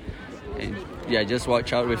 and yeah, just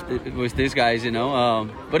watch out with these guys,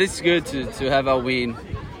 but it's good to have a win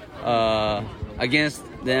against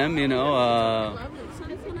them,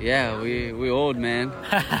 yeah, we old, man.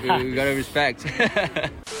 we gotta respect.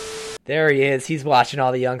 There he is. He's watching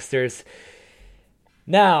all the youngsters.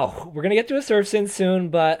 Now, we're going to get to a surf sin soon,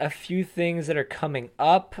 but a few things that are coming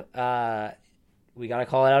up. We got to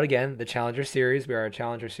call it out again. The Challenger Series. We are a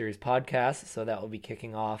Challenger Series podcast, so that will be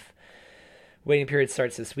kicking off. Waiting period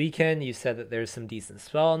starts this weekend. You said that there's some decent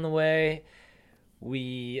swell on the way.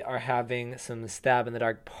 We are having some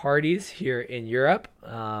stab-in-the-dark parties here in Europe.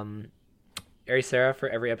 Ari Sarah, for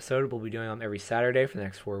every episode, we'll be doing them every Saturday for the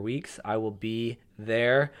next 4 weeks. I will be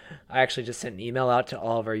there. I actually just sent an email out to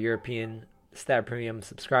all of our European Stab Premium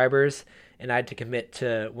subscribers, and I had to commit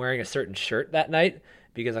to wearing a certain shirt that night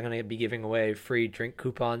because I'm going to be giving away free drink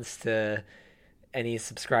coupons to any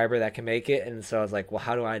subscriber that can make it. And so I was like, well,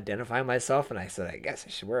 how do I identify myself? And I said, I guess I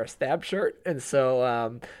should wear a Stab shirt. And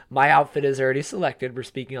so my outfit is already selected. We're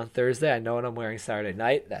speaking on Thursday. I know what I'm wearing Saturday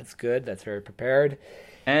night. That's good. That's very prepared.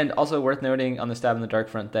 And also worth noting on the Stab in the Dark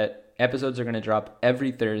front that episodes are going to drop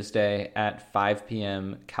every Thursday at 5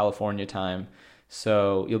 p.m. California time.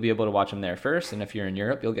 So you'll be able to watch them there first. And if you're in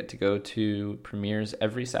Europe, you'll get to go to premieres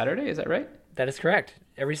every Saturday. Is that right? That is correct.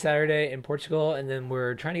 Every Saturday in Portugal, and then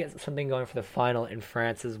we're trying to get something going for the final in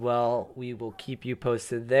France as well. We will keep you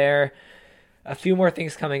posted there. A few more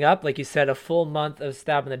things coming up. Like you said, a full month of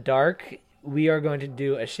Stab in the Dark. We are going to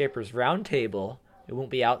do a Shapers Roundtable. It won't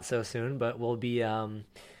be out so soon, but we'll be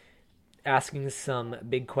asking some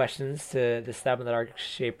big questions to the Stab in the Dark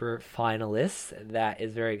Shaper finalists. That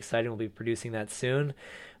is very exciting. We'll be producing that soon.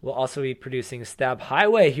 We'll also be producing Stab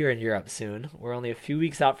Highway here in Europe soon. We're only a few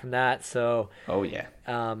weeks out from that, so oh yeah.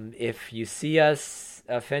 If you see us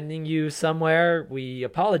offending you somewhere, we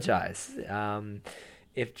apologize.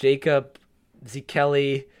 If Jacob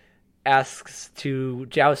Kelly asks to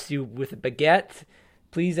joust you with a baguette,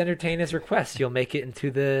 please entertain his request. You'll make it into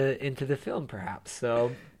the film, perhaps.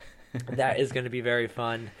 So that is going to be very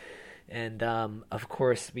fun. And of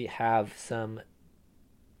course, we have some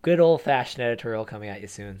good old-fashioned editorial coming at you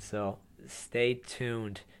soon. So stay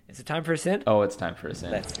tuned. Is it time for a sin? Oh, it's time for a sin.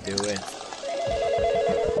 Let's do it.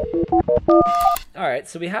 All right,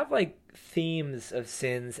 so we have like themes of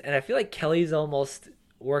sins, and I feel like Kelly's almost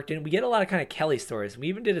worked in. We get a lot of kind of Kelly stories. We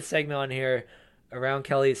even did a segment on here around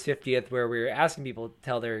Kelly's 50th where we were asking people to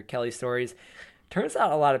tell their Kelly stories. Turns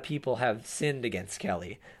out a lot of people have sinned against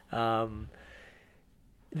Kelly.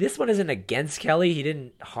 This one isn't against Kelly. He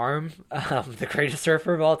didn't harm the greatest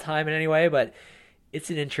surfer of all time in any way, but it's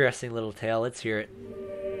an interesting little tale. Let's hear it.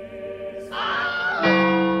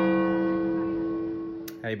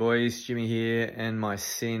 Hey boys, Jimmy here, and my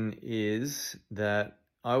sin is that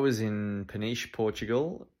I was in Peniche,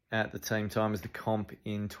 Portugal at the same time as the comp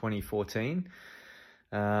in 2014,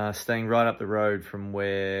 staying right up the road from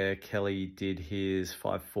where Kelly did his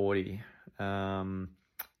 540. Now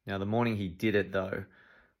the morning he did it though,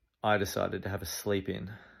 I decided to have a sleep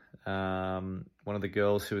in. One of the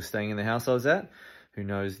girls who was staying in the house I was at, who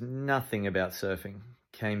knows nothing about surfing,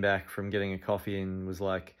 came back from getting a coffee and was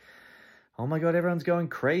like, "Oh my God, everyone's going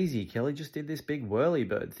crazy. Kelly just did this big whirly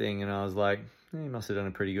bird thing." And I was like, he must have done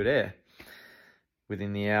a pretty good air.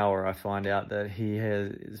 Within the hour, I find out that he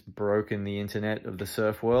has broken the internet of the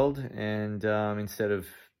surf world. And instead of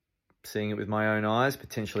seeing it with my own eyes,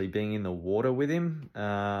 potentially being in the water with him,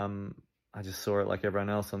 I just saw it like everyone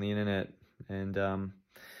else on the internet. And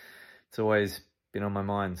it's always been on my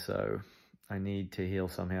mind. So I need to heal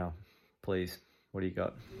somehow. Please, what do you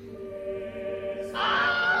got?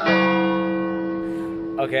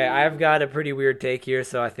 Okay, I've got a pretty weird take here,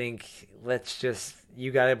 so I think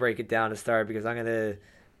you got to break it down to start, because I'm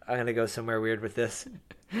gonna go somewhere weird with this.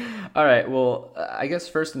 All right, well, I guess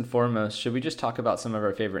first and foremost, should we just talk about some of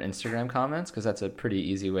our favorite Instagram comments? Because that's a pretty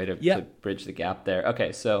easy way to bridge the gap there.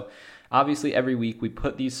 Okay, so obviously every week we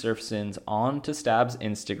put these surf sins onto Stab's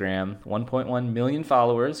Instagram. 1.1 million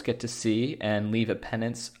followers get to see and leave a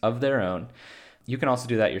penance of their own. You can also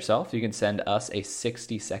do that yourself. You can send us a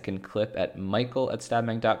 60-second clip at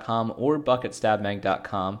michael@stabmag.com or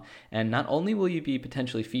buck@stabmag.com. And not only will you be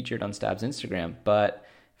potentially featured on Stab's Instagram, but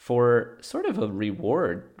for sort of a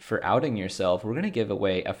reward for outing yourself, we're going to give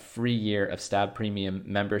away a free year of Stab Premium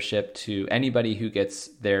membership to anybody who gets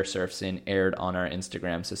their surf sin aired on our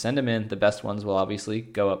Instagram. So send them in. The best ones will obviously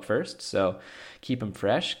go up first. So keep them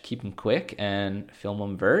fresh, keep them quick, and film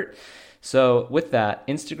them vert. So with that,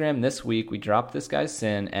 Instagram this week, we dropped this guy's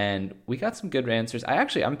sin, and we got some good answers.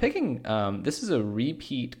 I'm picking, this is a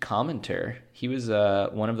repeat commenter. He was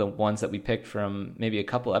one of the ones that we picked from maybe a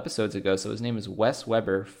couple episodes ago. So his name is Wes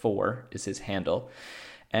Weber 4 is his handle.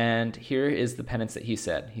 And here is the penance that he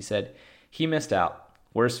said. He said, he missed out.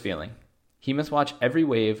 Worst feeling. He must watch every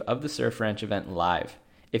wave of the Surf Ranch event live.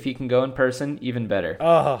 If he can go in person, even better.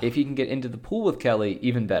 Oh. If he can get into the pool with Kelly,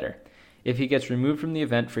 even better. If he gets removed from the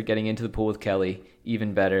event for getting into the pool with Kelly,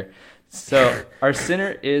 even better. So our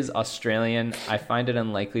sinner is Australian. I find it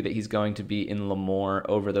unlikely that he's going to be in Lemoore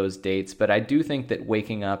over those dates, but I do think that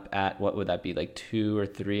waking up at, what would that be, like 2 or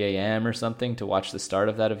 3 a.m. or something to watch the start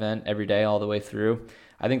of that event every day all the way through,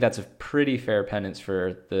 I think that's a pretty fair penance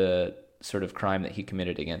for the sort of crime that he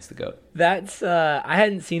committed against the goat. That's I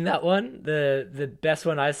hadn't seen that one. The best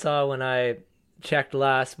one I saw when I checked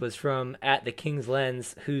last was from at the King's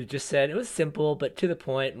Lens, who just said it was simple but to the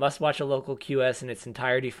point. Must watch a local QS in its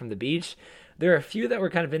entirety from the beach. There are a few that were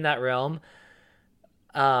kind of in that realm.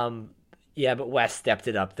 Yeah, but Wes stepped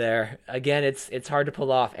it up there. Again, it's hard to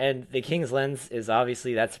pull off, and the King's Lens is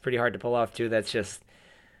obviously, that's pretty hard to pull off too. That's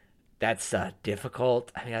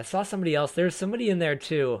difficult. I mean, I saw somebody else. There's somebody in there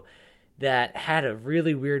too that had a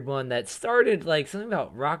really weird one that started like something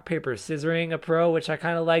about rock, paper, scissoring a pro, which I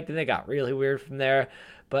kind of liked, and it got really weird from there.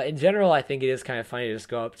 But in general, I think it is kind of funny to just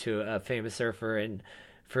go up to a famous surfer and,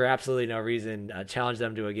 for absolutely no reason, challenge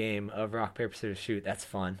them to a game of rock, paper, scissors, shoot. That's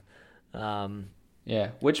fun.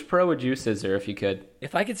 Yeah. Which pro would you scissor if you could?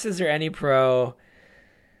 If I could scissor any pro,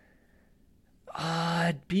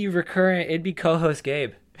 it'd be recurrent. It'd be co-host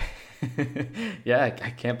Gabe. Yeah, I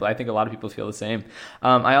can't. I think a lot of people feel the same.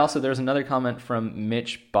 There's another comment from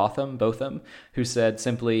Mitch Botham, who said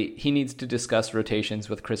simply he needs to discuss rotations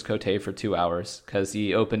with Chris Cote for 2 hours because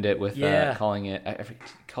he opened it with calling it. I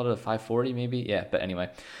called it a 540 maybe. Yeah, but anyway.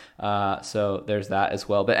 So there's that as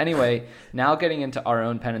well. But anyway, now getting into our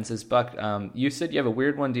own penances, Buck. You said you have a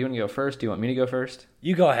weird one. Do you want to go first? Do you want me to go first?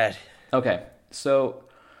 You go ahead. Okay. So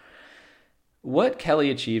what Kelly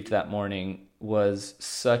achieved that morning was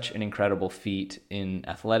such an incredible feat in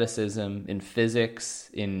athleticism, in physics,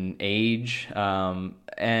 in age.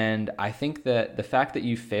 And I think that the fact that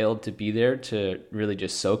you failed to be there to really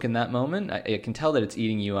just soak in that moment, I can tell that it's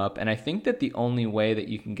eating you up. And I think that the only way that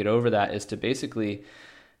you can get over that is to basically,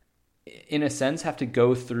 in a sense, have to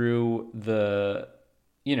go through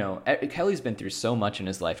Kelly's been through so much in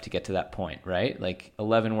his life to get to that point, right? Like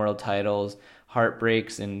 11 world titles,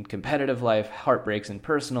 heartbreaks in competitive life, heartbreaks in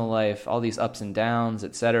personal life, all these ups and downs,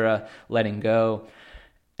 etc., letting go.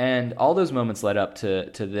 And all those moments led up to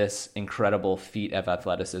this incredible feat of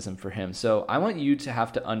athleticism for him. So I want you to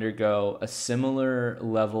have to undergo a similar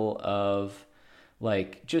level of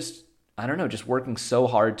just working so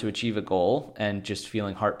hard to achieve a goal and just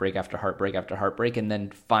feeling heartbreak after heartbreak after heartbreak. And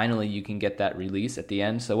then finally you can get that release at the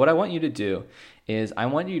end. So what I want you to do is I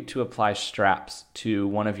want you to apply straps to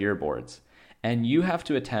one of your boards. And you have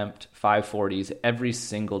to attempt 540s every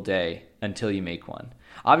single day until you make one.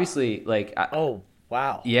 Obviously, oh,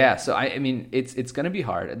 wow. Yeah, so I mean, it's going to be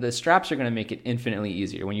hard. The straps are going to make it infinitely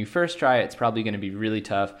easier. When you first try it, it's probably going to be really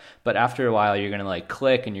tough. But after a while, you're going to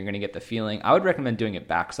click and you're going to get the feeling. I would recommend doing it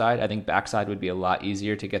backside. I think backside would be a lot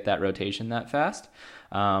easier to get that rotation that fast.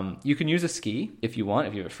 You can use a ski if you want.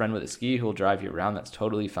 If you have a friend with a ski who will drive you around, that's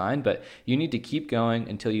totally fine. But you need to keep going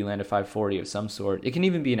until you land a 540 of some sort. It can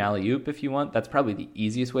even be an alley-oop if you want. That's probably the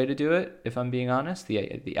easiest way to do it, if I'm being honest,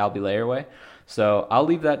 the Albie Layer way. So I'll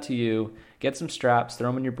leave that to you. Get some straps, throw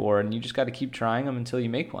them on your board, and you just got to keep trying them until you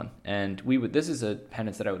make one. And this is a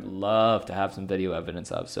penance that I would love to have some video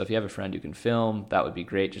evidence of. So if you have a friend who can film, that would be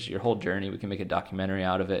great. Just your whole journey, we can make a documentary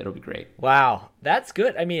out of it. It'll be great. Wow, that's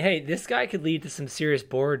good. I mean, hey, this guy could lead to some serious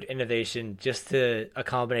board innovation just to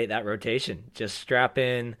accommodate that rotation. Just strap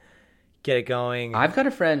in, get it going. I've got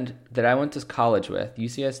a friend that I went to college with,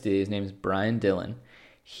 UCSD. His name is Brian Dillon.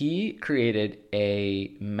 He created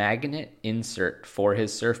a magnet insert for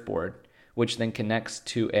his surfboard, which then connects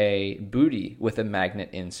to a booty with a magnet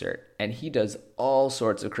insert. And he does all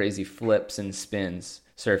sorts of crazy flips and spins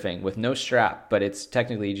surfing with no strap, but it's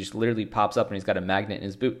technically he just literally pops up and he's got a magnet in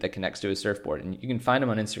his boot that connects to his surfboard. And you can find him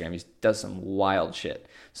on Instagram. He does some wild shit.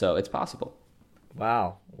 So it's possible.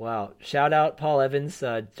 Wow. Shout out Paul Evans,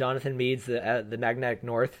 Jonathan Meads, the Magnetic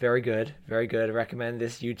North. Very good. I recommend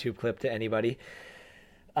this YouTube clip to anybody.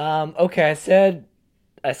 Okay, I said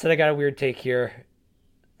I got a weird take here.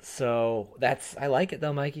 So I like it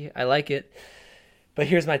though, Mikey. I like it. But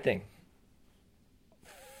here's my thing.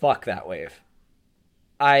 Fuck that wave.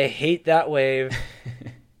 I hate that wave.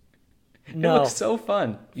 No. It looks so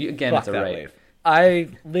fun. Again, Fuck it's a that right. wave. I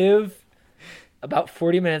live about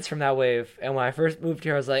 40 minutes from that wave. And when I first moved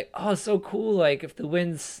here, I was like, oh, it's so cool. Like if the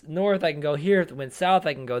wind's north, I can go here. If the wind's south,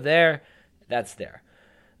 I can go there. That's there.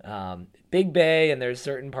 Big Bay, and there's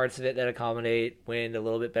certain parts of it that accommodate wind a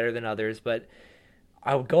little bit better than others, but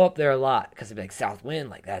I would go up there a lot because it'd be like south wind,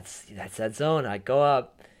 like that's that zone. I'd go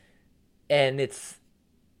up, and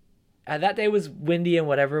that day was windy and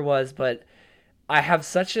whatever it was, but I have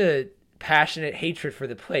such a passionate hatred for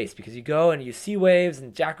the place because you go and you see waves,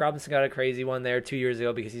 and Jack Robinson got a crazy one there 2 years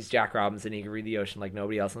ago because he's Jack Robinson. He can read the ocean like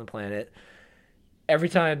nobody else on the planet. Every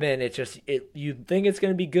time I've been, you think it's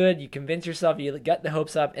going to be good, you convince yourself, you get the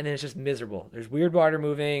hopes up, and then it's just miserable. There's weird water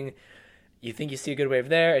moving. You think you see a good wave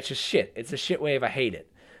there. It's just shit. It's a shit wave. I hate it.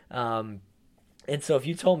 And so if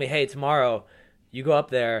you told me, hey, tomorrow you go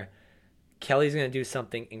up there, Kelly's going to do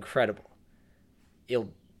something incredible.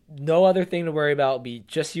 No other thing to worry about. It'll be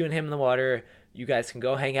just you and him in the water. You guys can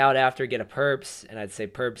go hang out after, get a perps. And I'd say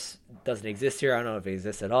perps doesn't exist here. I don't know if it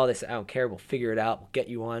exists at all. They said, I don't care. We'll figure it out. We'll get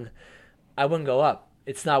you one. I wouldn't go up.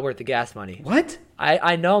 It's not worth the gas money. What?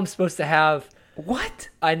 I know I'm supposed to have... What?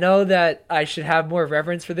 I know that I should have more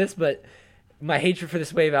reverence for this, but my hatred for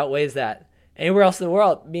this wave outweighs that. Anywhere else in the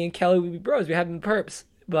world, me and Kelly would be bros. We have them perps.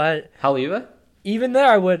 But Haleiwa? even there,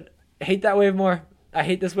 I would... hate that wave more. I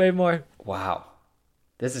hate this wave more. Wow.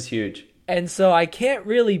 This is huge. And so I can't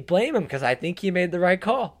really blame him because I think he made the right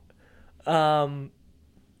call. However,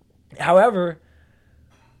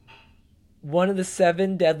 one of the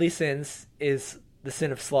 7 deadly sins is the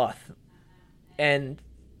sin of sloth. And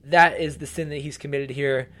that is the sin that he's committed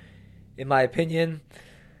here, in my opinion.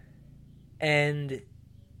 And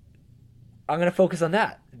I'm going to focus on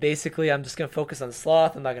that. Basically, I'm just going to focus on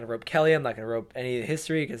sloth. I'm not going to rope Kelly. I'm not going to rope any of the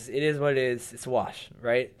history because it is what it is. It's a wash,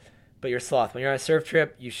 right? But you're sloth. When you're on a surf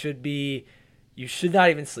trip, you should not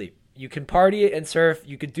even sleep. You can party and surf.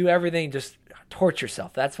 You could do everything. Just torture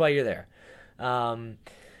yourself. That's why you're there.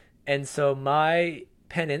 And so my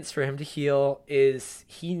penance for him to heal is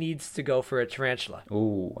he needs to go for a tarantula.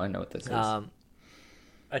 Ooh, I know what this is. A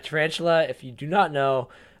tarantula, if you do not know,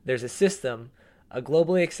 there's a system, a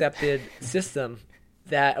globally accepted system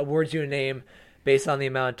that awards you a name based on the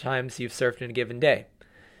amount of times you've surfed in a given day.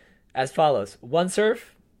 As follows. 1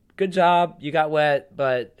 surf, good job, you got wet,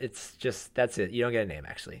 but it's just, that's it. You don't get a name,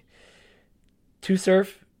 actually. 2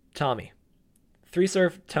 surf, Tommy. 3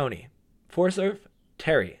 surf, Tony. 4 surf,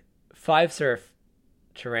 Terry. 5 surf,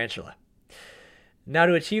 Tarantula. Now,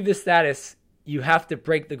 to achieve this status, you have to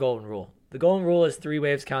break the golden rule. The golden rule is 3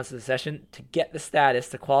 waves counts as a session. To get the status,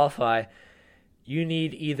 to qualify, you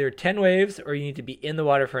need either 10 waves or you need to be in the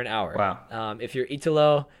water for an hour. Wow. If you're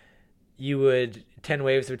Italo, 10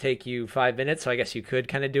 waves would take you 5 minutes, so I guess you could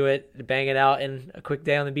kind of do it, bang it out in a quick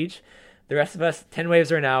day on the beach. The rest of us, 10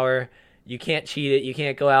 waves or an hour. You can't cheat it. You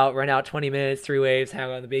can't go out, run out 20 minutes, 3 waves, hang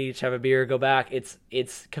out on the beach, have a beer, go back.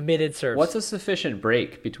 It's committed surf. What's a sufficient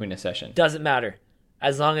break between a session? Doesn't matter.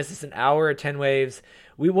 As long as it's an hour or 10 waves.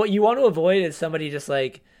 What you want to avoid is somebody just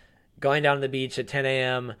like going down to the beach at 10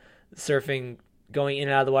 a.m., surfing, going in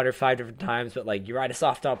and out of the water 5 different times, but like you ride a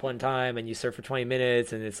soft top one time and you surf for 20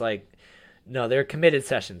 minutes and it's like, no, they're committed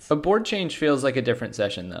sessions. A board change feels like a different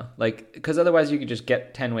session though. Like, because otherwise you could just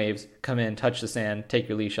get 10 waves, come in, touch the sand, take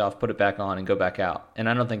your leash off, put it back on and go back out. And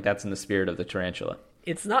I don't think that's in the spirit of the tarantula.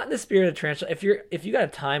 It's not in the spirit of tarantula. If you got a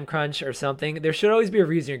time crunch or something, there should always be a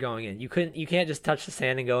reason you're going in. You can't just touch the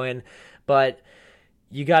sand and go in, but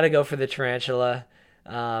you got to go for the tarantula.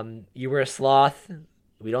 You were a sloth.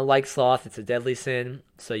 We don't like sloth. It's a deadly sin.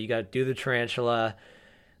 So you got to do the tarantula.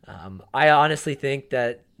 I honestly think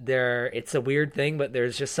that it's a weird thing, but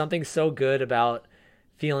there's just something so good about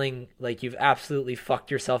feeling like you've absolutely fucked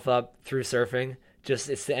yourself up through surfing. Just,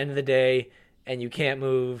 it's the end of the day and you can't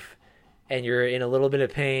move and you're in a little bit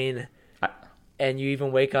of pain and you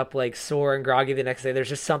even wake up like sore and groggy the next day. There's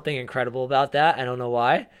just something incredible about that. I don't know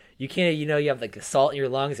why. You can't, you have like salt in your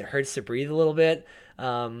lungs. It hurts to breathe a little bit.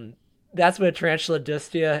 That's what a tarantula does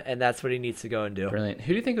to you, and that's what he needs to go and do. Brilliant.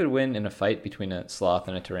 Who do you think would win in a fight between a sloth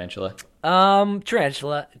and a tarantula?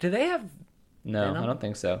 Tarantula. Do they have... No, venom? I don't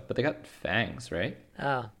think so. But they got fangs, right?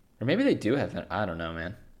 Oh. Or maybe they do have... I don't know,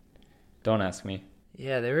 man. Don't ask me.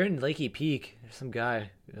 Yeah, they were in Lakey Peak. There's some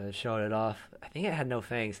guy showing it off. I think it had no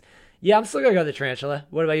fangs. Yeah, I'm still going to go with the tarantula.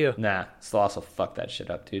 What about you? Nah, sloths will fuck that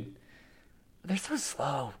shit up, dude. They're so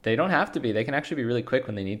slow. They don't have to be. They can actually be really quick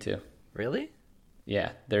when they need to. Really?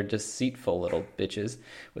 Yeah, they're deceitful little bitches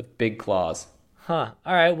with big claws. Huh.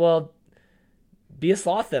 All right, well, be a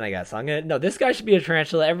sloth then, I guess. No, this guy should be a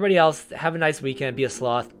tarantula. Everybody else, have a nice weekend. Be a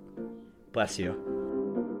sloth. Bless you.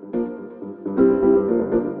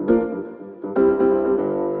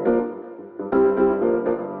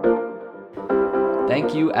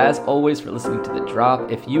 Thank you, as always, for listening to The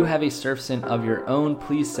Drop. If you have a surf sin of your own,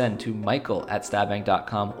 please send to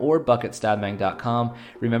michael@stabbank.com or buck@stabbank.com.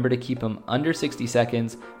 Remember to keep them under 60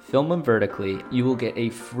 seconds. Film them vertically. You will get a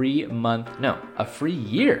free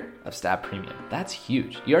year of Stab Premium. That's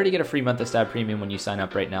huge. You already get a free month of Stab Premium when you sign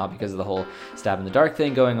up right now because of the whole Stab in the Dark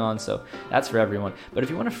thing going on, so that's for everyone. But if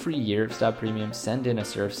you want a free year of Stab Premium, send in a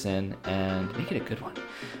surf sin and make it a good one.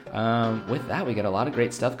 With that, we got a lot of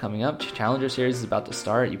great stuff coming up. Challenger Series is about to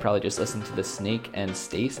start. You probably just listened to the Snake and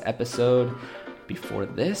Stace episode before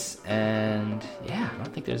this, and yeah, I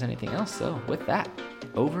don't think there's anything else. So with that,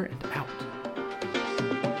 over and out.